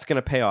 That's going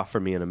to pay off for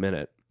me in a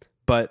minute.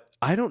 But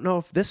I don't know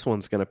if this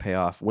one's going to pay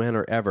off when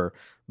or ever.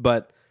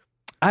 But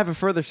I have a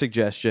further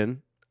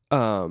suggestion.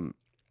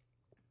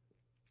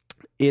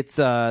 It's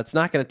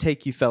not going to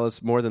take you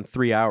fellas more than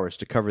 3 hours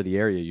to cover the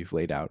area you've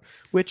laid out,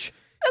 which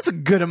That's a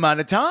good amount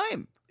of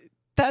time.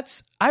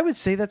 I would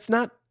say that's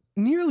not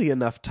nearly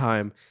enough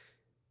time.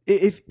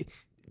 If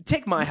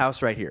take my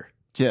house right here.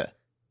 Yeah.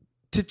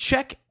 To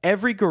check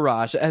every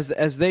garage,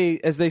 as they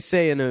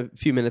say in a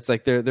few minutes,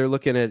 like they're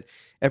looking at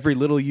every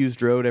little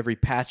used road, every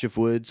patch of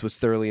woods was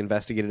thoroughly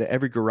investigated,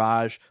 every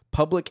garage,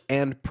 public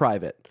and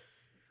private.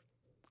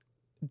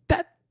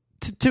 That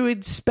to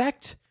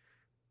inspect.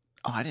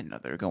 Oh, I didn't know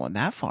they were going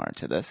that far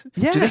into this.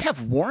 Yeah. Do they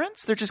have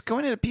warrants? They're just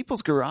going into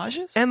people's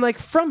garages? And like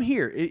from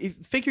here,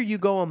 figure you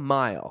go a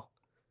mile.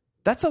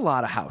 That's a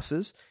lot of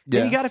houses.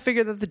 Yeah. And you got to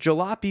figure that the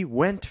jalopy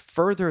went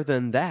further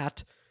than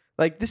that.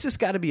 Like, this has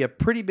got to be a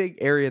pretty big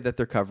area that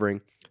they're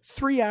covering.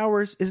 3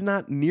 hours is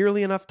not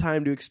nearly enough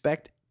time to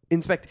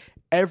inspect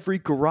every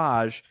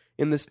garage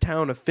in this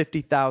town of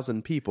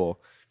 50,000 people.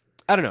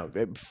 I don't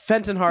know.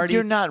 Fenton Hardy.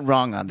 You're not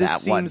wrong on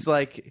that one.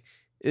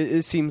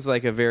 It seems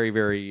like a very,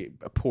 very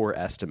poor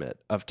estimate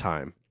of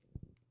time.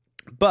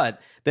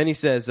 But then he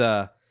says,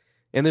 and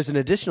there's an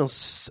additional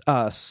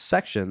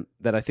section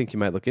that I think you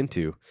might look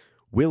into.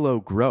 Willow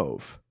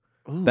Grove.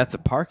 Ooh. That's a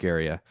park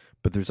area,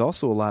 but there's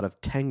also a lot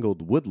of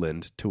tangled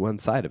woodland to one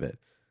side of it.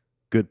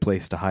 Good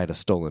place to hide a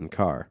stolen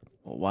car.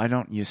 Well, why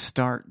don't you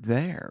start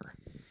there?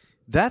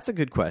 That's a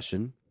good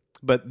question,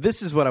 but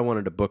this is what I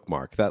wanted to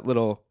bookmark. That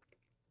little,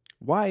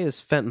 why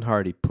is Fenton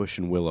Hardy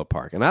pushing Willow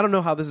Park? And I don't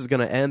know how this is going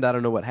to end. I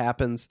don't know what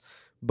happens,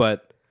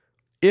 but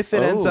if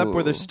it ends up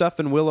where there's stuff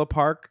in Willow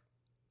Park,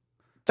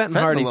 Fenton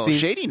Fenton's Hardy a little seems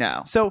shady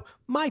now. So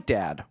my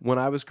dad, when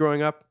I was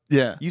growing up,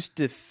 Yeah. used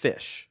to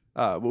fish.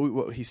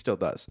 Well, he still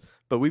does,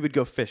 but we would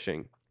go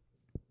fishing.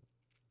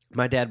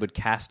 My dad would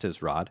cast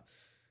his rod,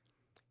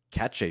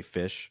 catch a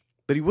fish,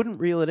 but he wouldn't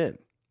reel it in.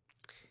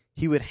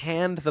 He would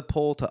hand the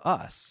pole to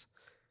us.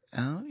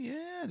 Oh,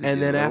 yeah.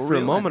 And then after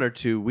a moment or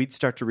two, we'd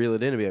start to reel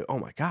it in and be like, oh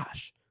my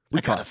gosh.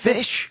 We caught a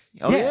fish.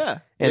 Oh, yeah.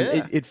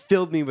 And it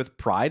filled me with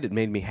pride. It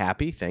made me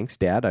happy. Thanks,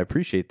 Dad. I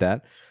appreciate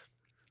that.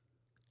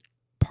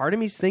 Part of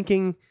me's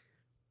thinking,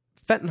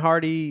 Fenton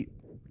Hardy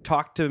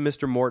talked to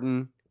Mr.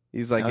 Morton.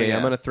 He's like, hey,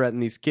 I'm going to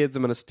threaten these kids.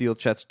 I'm going to steal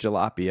Chet's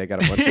jalopy. I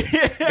got a bunch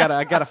of,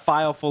 I got a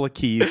file full of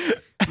keys.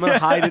 I'm going to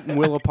hide it in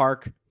Willow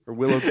Park or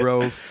Willow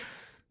Grove.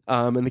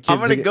 And the kids I'm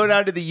going to go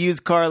down to the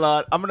used car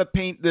lot. I'm going to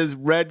paint this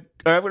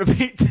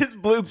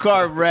blue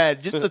car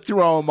red just to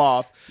throw them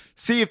off.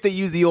 See if they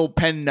use the old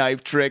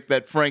penknife trick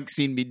that Frank's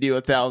seen me do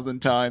 1,000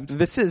 times.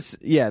 This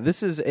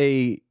is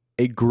a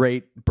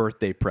great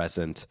birthday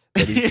present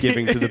that he's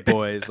giving to the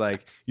boys.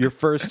 Like, your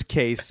first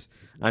case.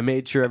 I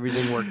made sure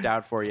everything worked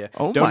out for you.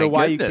 Oh, Don't know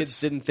why goodness. you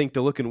kids didn't think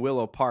to look in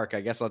Willow Park.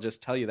 I guess I'll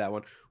just tell you that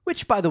one.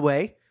 Which, by the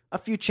way, a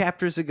few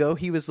chapters ago,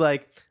 he was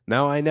like,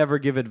 no, I never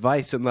give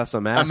advice unless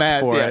I'm asked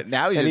for it.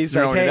 Now and he's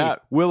throwing like, it hey,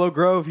 out. Willow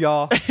Grove,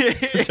 y'all.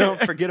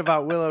 Don't forget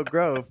about Willow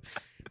Grove.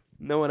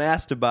 No one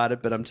asked about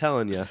it, but I'm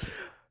telling you.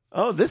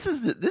 Oh, this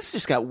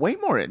just got way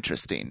more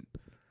interesting.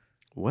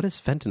 What is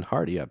Fenton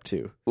Hardy up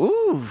to?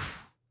 Ooh.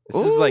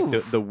 This is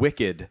like the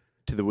Wicked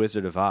to the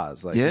Wizard of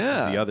Oz. Like, this is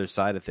Yeah. the other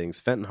side of things.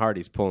 Fenton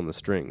Hardy's pulling the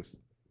strings.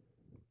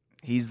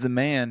 He's the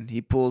man.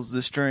 He pulls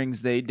the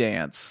strings, they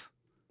dance.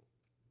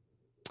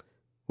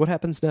 What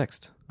happens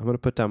next? I'm going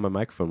to put down my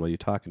microphone while you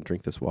talk and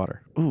drink this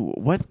water. Ooh,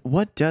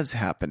 what does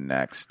happen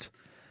next?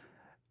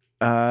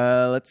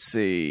 Let's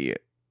see.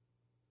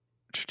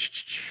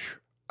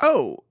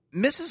 Oh,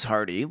 Mrs.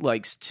 Hardy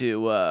likes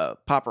to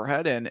pop her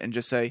head in and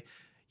just say,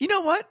 you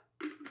know what?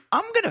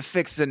 I'm going to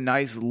fix a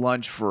nice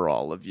lunch for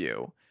all of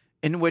you,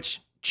 in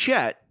which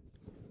Chet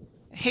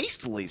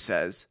hastily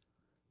says,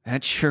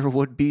 "That sure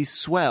would be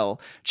swell.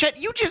 Chet,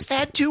 you just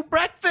had 2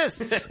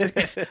 breakfasts.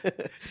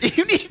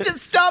 You need to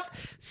stop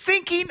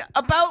thinking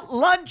about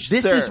lunch,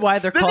 This sir. is why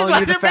they're calling why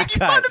you the they're fat making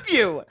guy. fun of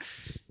you.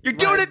 You're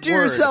doing it to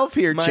yourself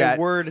here, My Chet.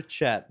 word,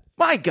 Chet.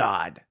 My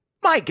God.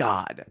 My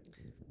God.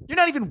 You're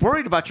not even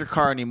worried about your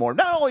car anymore.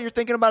 Not all you're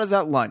thinking about is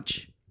that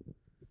lunch."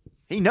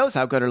 He knows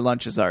how good her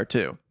lunches are,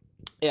 too.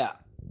 Yeah.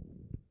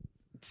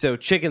 So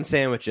chicken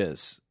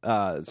sandwiches.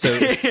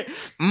 So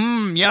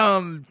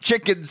Yum,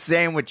 chicken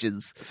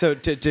sandwiches.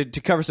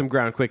 to cover some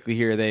ground quickly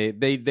here,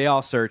 they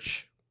all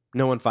search.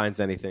 No one finds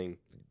anything.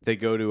 They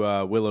go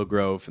to Willow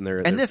Grove, and they're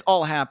This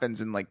all happens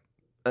in like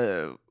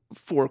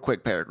 4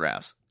 quick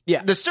paragraphs.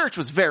 Yeah. The search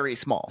was very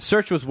small.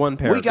 search was one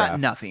paragraph. We got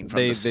nothing from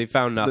They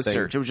found nothing. the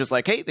search. It was just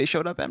like, hey, they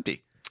showed up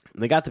empty.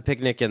 They got the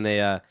picnic, and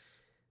they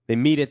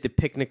meet at the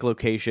picnic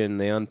location.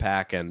 They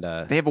unpack, and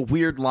They have a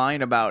weird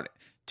line about,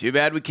 too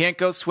bad we can't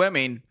go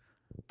swimming,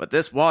 but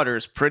this water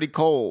is pretty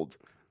cold.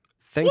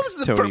 thanks, What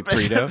was the Tony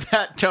purpose Prito. of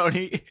that,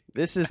 Tony?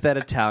 This is that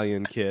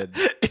Italian kid.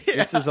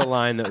 This is a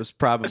line that was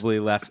probably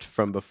left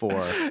from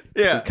before.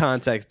 Yeah. Some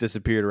context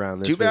disappeared around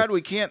this. Too bad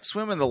we can't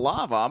swim in the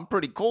lava. I'm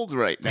pretty cold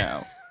right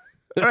now.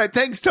 All right,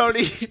 thanks,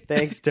 Tony.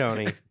 Thanks,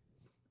 Tony.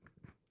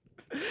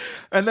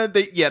 And then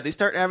they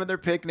start having their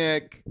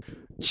picnic.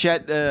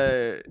 Chet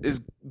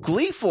is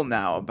gleeful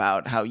now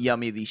about how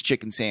yummy these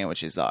chicken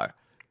sandwiches are.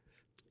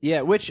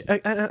 Yeah, which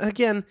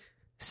again,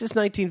 this is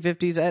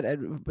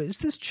 1950s. Is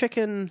this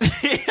chicken?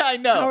 Yeah, I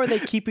know. How are they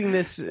keeping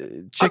this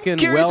chicken I'm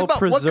curious well about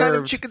preserved? what kind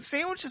of chicken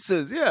sandwich this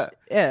is. Yeah.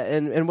 Yeah,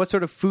 and what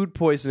sort of food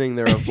poisoning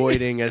they're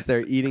avoiding as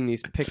they're eating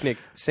these picnic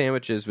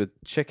sandwiches with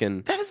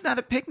chicken. That is not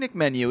a picnic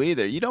menu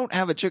either. You don't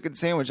have a chicken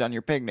sandwich on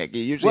your picnic.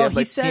 You usually Well, have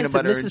like he says peanut that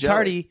butter and Mrs. jelly.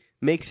 Hardy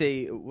makes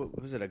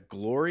what was it, a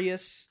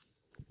glorious?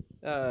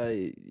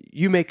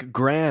 You make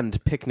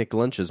grand picnic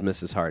lunches,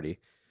 Mrs. Hardy.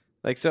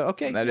 Like, so,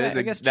 okay, That yeah, is I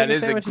a, guess that chicken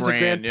is a sandwich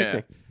grand, yeah.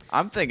 picnic.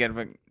 I'm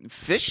thinking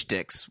fish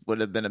sticks would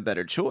have been a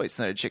better choice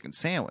than a chicken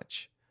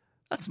sandwich.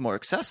 That's more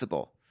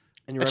accessible.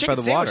 And you're A right chicken by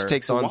the sandwich water.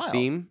 takes it's a on while.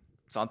 theme.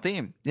 It's on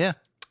theme. Yeah.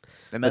 They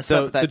But messed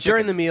up with that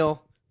during chicken. the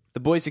meal, the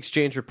boys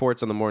exchanged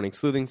reports on the morning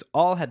sleuthings.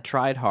 All had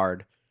tried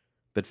hard,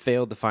 but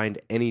failed to find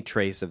any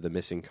trace of the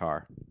missing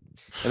car.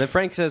 And then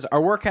Frank says,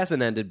 "Our work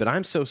hasn't ended, but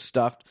I'm so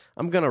stuffed,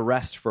 I'm going to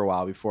rest for a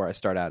while before I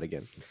start out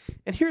again."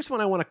 And here's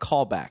when I want to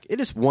call back. It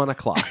is 1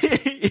 o'clock.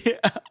 Yeah.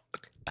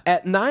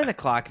 At 9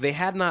 o'clock, they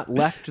had not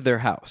left their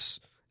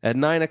house. At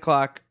 9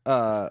 o'clock,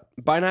 by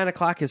 9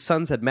 o'clock, his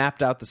sons had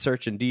mapped out the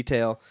search in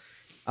detail,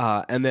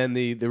 and then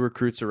the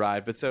recruits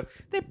arrived. But so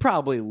they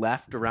probably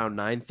left around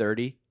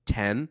 9:30,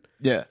 10.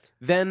 Yeah.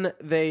 Then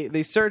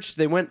they searched.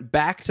 They went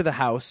back to the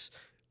house,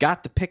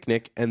 got the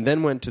picnic, and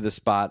then went to the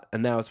spot.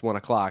 And now it's 1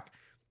 o'clock.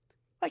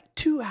 Like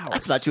 2 hours.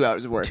 That's about 2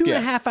 hours of work. Two and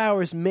a half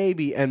hours,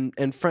 maybe.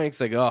 And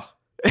Frank's like, "Oh,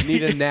 I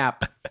need a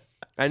nap."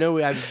 I know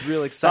I was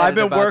real excited. I've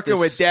been about working this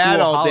with Dad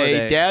school all day.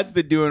 holiday. Dad's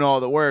been doing all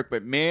the work,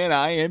 but man,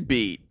 I am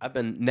beat. I've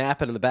been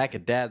napping in the back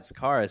of Dad's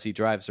car as he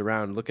drives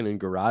around, looking in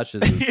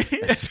garages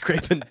and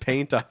scraping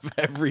paint off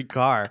every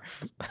car.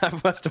 I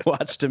must have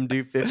watched him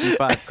do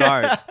 55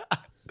 cars.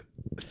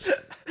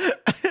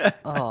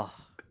 Oh.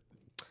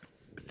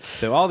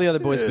 So all the other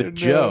boys but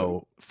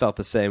Joe felt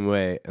the same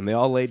way, and they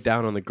all laid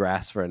down on the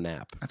grass for a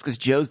nap. That's because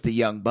Joe's the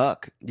young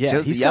buck. Yeah,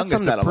 Joe's he's the got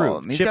youngest something out to of all prove.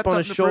 of them. He's Chip got on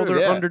something his to prove, shoulder,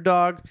 yeah.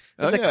 underdog. It's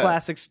Oh, a yeah.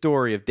 classic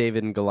story of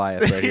David and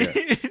Goliath right here.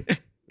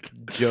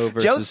 Joe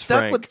versus Joe's stuck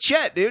Frank. with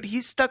Chet, dude.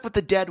 He's stuck with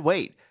the dead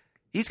weight.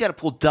 He's got to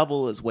pull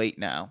double his weight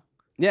now.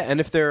 Yeah,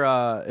 and if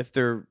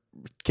they're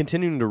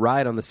continuing to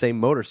ride on the same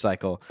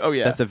motorcycle, Oh,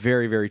 yeah. that's a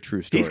very, very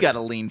true story. He's got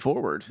to lean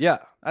forward. Yeah.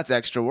 That's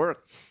extra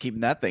work,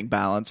 keeping that thing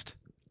balanced.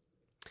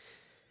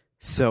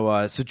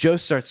 So Joe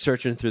starts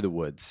searching through the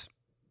woods.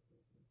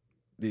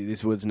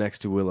 These woods next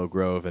to Willow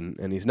Grove,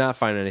 and he's not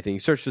finding anything. He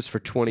searches for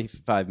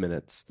 25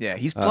 minutes. Yeah,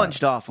 he's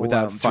plunged off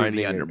without alone through finding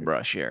the it.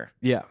 underbrush here.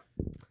 Yeah.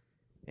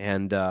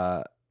 And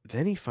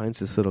then he finds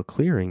this little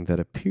clearing that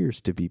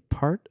appears to be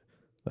part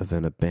of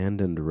an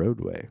abandoned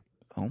roadway.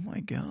 Oh,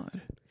 my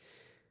God.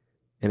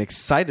 And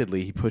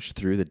excitedly, he pushed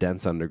through the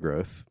dense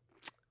undergrowth.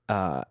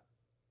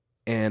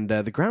 And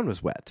the ground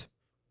was wet.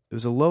 It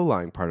was a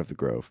low-lying part of the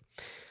grove.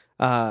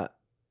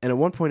 And at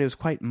one point, it was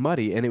quite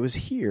muddy, and it was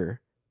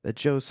here that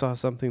Joe saw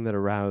something that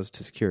aroused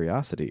his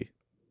curiosity.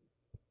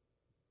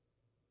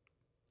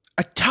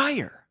 A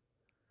tire.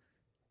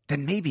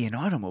 Then maybe an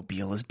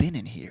automobile has been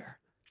in here.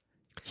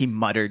 He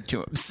muttered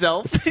to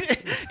himself,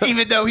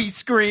 even though he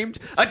screamed,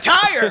 "A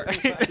tire!"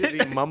 Why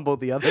did he mumble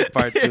the other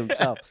part to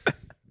himself?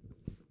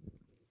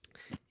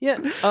 Yeah.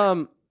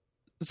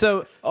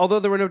 So, although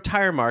there were no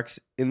tire marks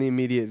in the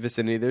immediate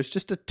vicinity, there's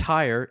just a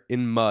tire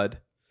in mud.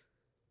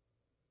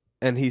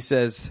 And he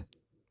says,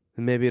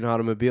 maybe an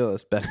automobile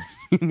has been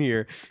in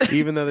here,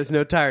 even though there's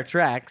no tire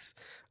tracks.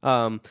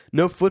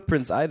 No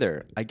footprints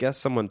either. I guess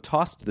someone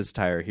tossed this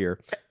tire here,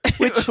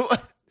 which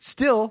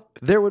still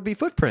there would be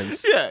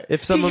footprints. Yeah,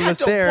 if someone he had was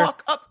to there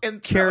walk up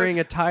and carrying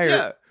a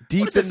tire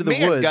deep What is this into the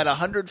man woods. Got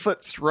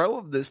 100-foot throw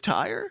of this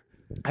tire.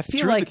 I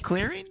feel through like the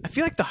clearing. I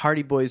feel like the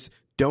Hardy Boys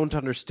don't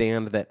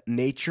understand that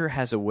nature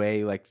has a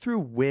way, like through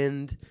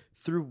wind,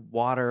 through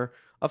water,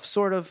 of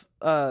sort of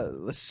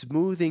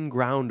smoothing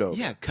ground over.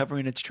 Yeah,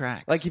 covering its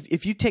tracks. Like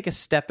if you take a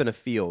step in a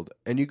field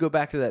and you go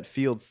back to that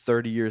field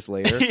 30 years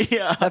later,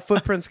 Yeah. that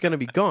footprint's going to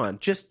be gone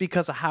just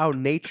because of how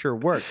nature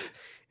works.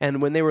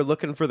 And when they were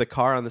looking for the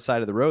car on the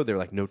side of the road, they're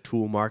like, no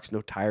tool marks,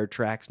 no tire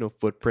tracks, no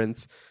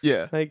footprints.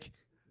 Yeah. Like,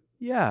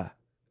 yeah,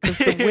 because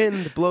the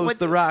wind blows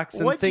the rocks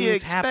and what do you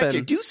things expect? happen.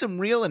 You do some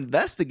real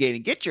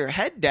investigating. Get your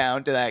head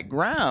down to that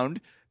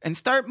ground and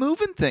start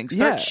moving things.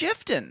 Start Yeah.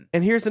 shifting.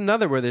 And here's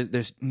another where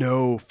there's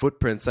no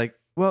footprints. Like,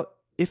 well,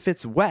 if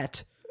it's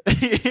wet,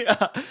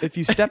 Yeah. if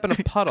you step in a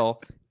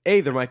puddle,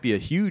 there might be a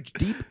huge,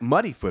 deep,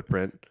 muddy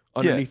footprint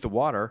underneath the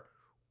water,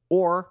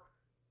 or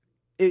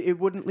it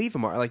wouldn't leave a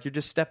mark. Like you're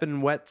just stepping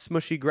in wet,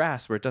 smushy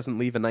grass where it doesn't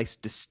leave a nice,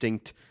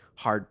 distinct,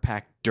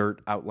 hard-packed dirt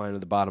outline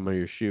of the bottom of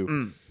your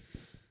shoe.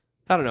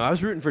 I don't know. I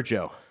was rooting for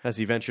Joe as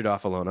he ventured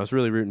off alone. I was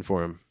really rooting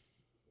for him.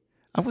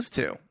 I was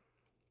too.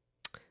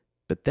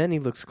 But then he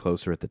looks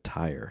closer at the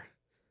tire.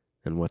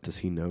 And what does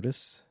he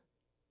notice?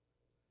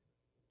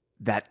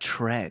 That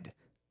tread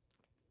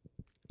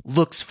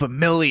looks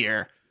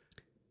familiar.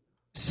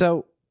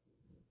 So,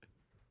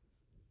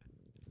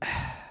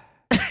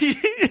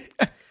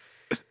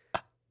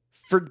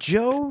 for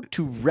Joe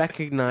to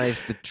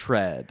recognize the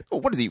tread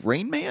What is he,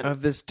 Rain Man?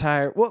 of this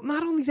tire, well,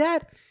 not only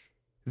that,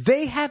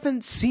 they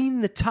haven't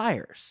seen the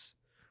tires.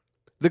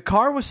 The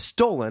car was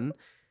stolen,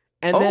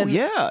 and then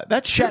yeah,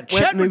 that's Chet Chet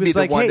went and he would be was the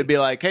like, one "Hey." to be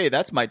like, "Hey,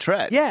 that's my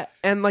tread." yeah,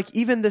 and like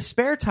even the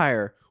spare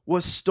tire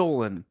was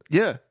stolen.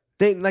 yeah.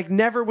 They like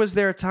never was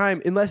there a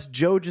time unless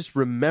Joe just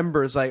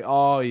remembers, like,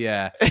 oh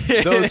yeah,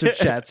 those are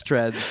Chet's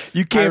treads.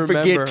 You I can't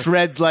remember. forget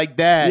treads like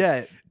that.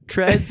 Yeah,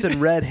 treads and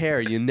red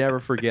hair. You never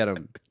forget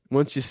them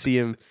once you see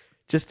him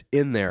just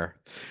in there.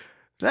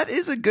 That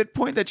is a good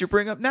point that you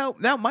bring up. Now,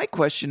 my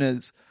question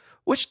is,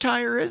 which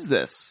tire is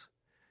this?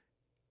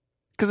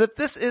 Because if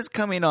this is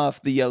coming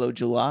off the yellow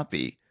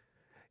jalopy,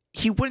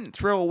 he wouldn't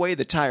throw away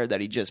the tire that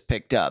he just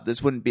picked up.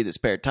 This wouldn't be the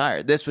spare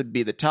tire. This would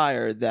be the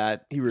tire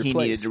that he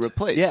needed to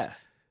replace. Yeah.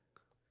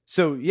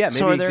 So yeah, maybe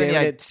So are there examine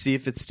any- it to see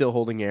if it's still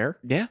holding air.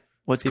 Yeah.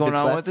 What's See if going it's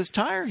on left- with this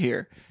tire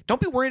here?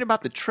 Don't be worrying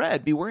about the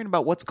tread. Be worrying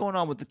about what's going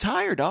on with the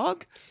tire,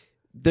 dog.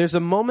 There's a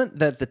moment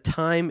that the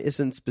time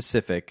isn't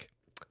specific,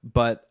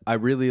 but I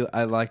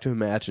like to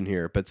imagine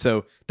here. But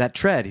so that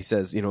tread, he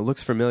says,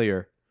 looks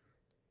familiar.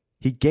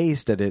 He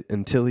gazed at it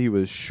until he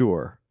was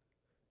sure,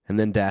 and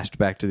then dashed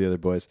back to the other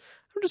boys.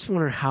 I'm just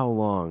wondering how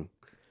long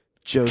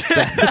Joe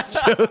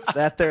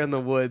sat there in the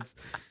woods,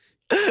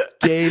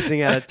 gazing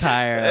at a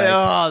tire. Like,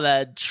 Oh,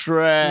 that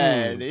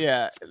tread.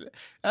 Yeah.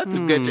 That's a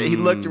good He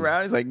looked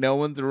around. He's like, no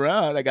one's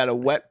around. I got a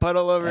wet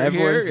puddle over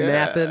everyone's here.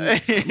 Yeah.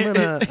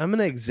 napping. I'm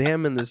gonna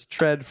examine this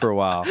tread for a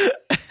while.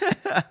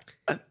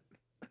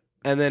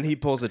 And then he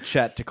pulls a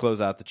Chet to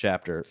close out the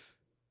chapter.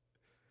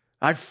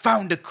 I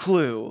found a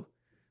clue.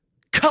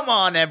 Come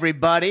on,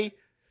 everybody.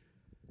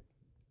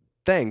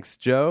 Thanks,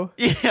 Joe.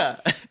 Yeah.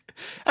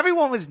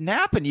 Everyone was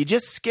napping. You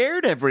just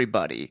scared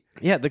everybody.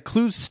 Yeah, the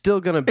clue's still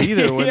gonna be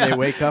there when Yeah. they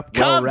wake up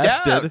well Calm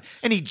rested. down.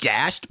 And he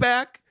dashed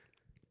back.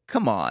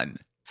 Come on.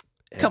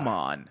 Come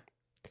on.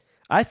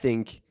 I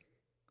think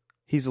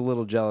he's a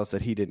little jealous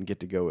that he didn't get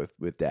to go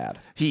with Dad.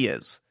 He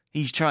is.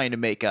 He's trying to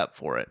make up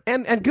for it.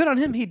 And good on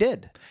him, he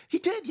did. He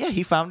did. Yeah,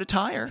 he found a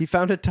tire. He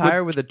found a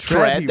tire with a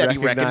tread that he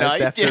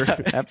recognized,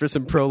 after, after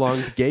some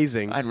prolonged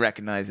gazing. I'd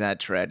recognize that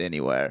tread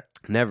anywhere.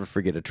 Never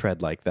forget a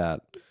tread like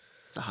that.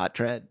 It's a hot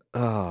tread.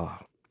 Oh.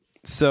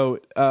 So,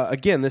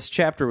 again, this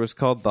chapter was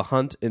called The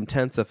Hunt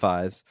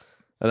Intensifies.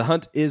 The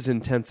hunt is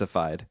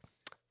intensified.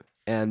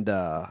 And,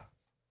 Yeah,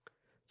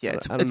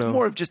 it's I don't know.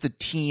 more of just a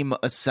team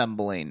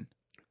assembling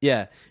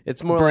yeah,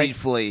 it's more like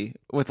briefly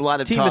with a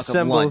lot of team talk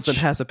assembles of lunch. and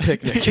has a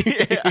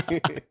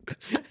picnic.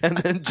 And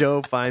then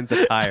Joe finds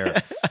a tire.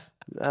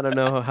 I don't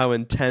know how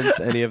intense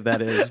any of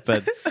that is,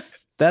 but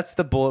that's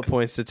the bullet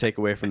points to take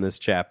away from this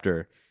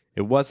chapter.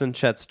 It wasn't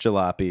Chet's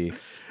jalopy,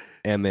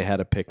 and they had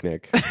a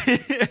picnic.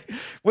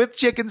 with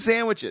chicken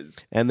sandwiches.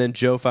 And then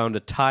Joe found a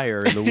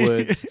tire in the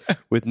woods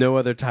with no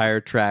other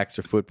tire tracks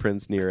or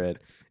footprints near it,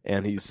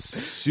 and he's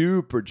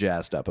super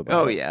jazzed up about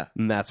it. Oh, yeah.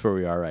 And that's where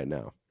we are right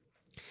now.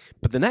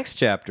 But the next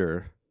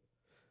chapter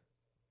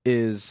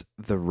is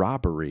the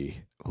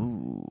robbery.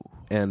 Ooh.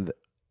 And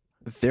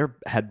there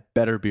had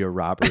better be a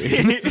robbery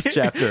in this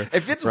chapter.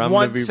 If it's or I'm gonna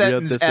one be real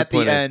sentence at the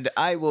disappointed. end,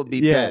 I will be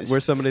Yeah, pissed.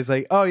 where somebody's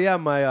like, "Oh yeah,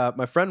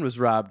 my friend was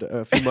robbed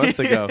a few months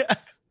ago."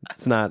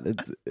 It's not. It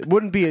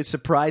wouldn't be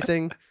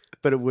surprising,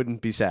 but it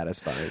wouldn't be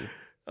satisfying.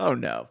 Oh,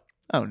 no.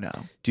 Oh, no.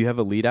 Do you have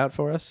a lead out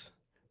for us?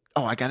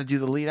 Oh, I got to do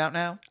the lead out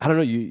now? I don't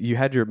know. You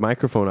had your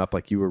microphone up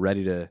like you were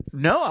ready to.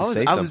 No,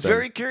 say I was something.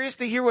 very curious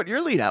to hear what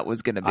your lead out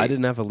was going to be. I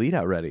didn't have a lead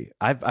out ready.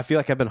 I feel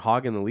like I've been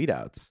hogging the lead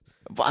outs.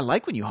 I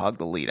like when you hog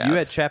the lead out. You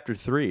had chapter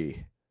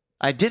 3.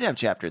 I did have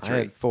chapter 3. I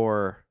had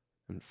 4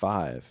 and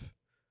 5.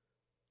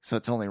 So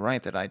it's only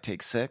right that I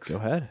take 6. Go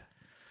ahead.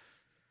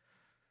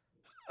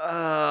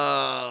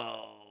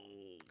 Oh,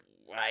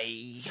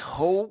 I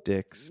hope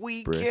Sticks.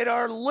 we bricks. get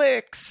our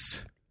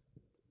licks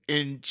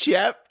in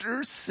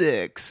Chapter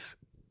 6.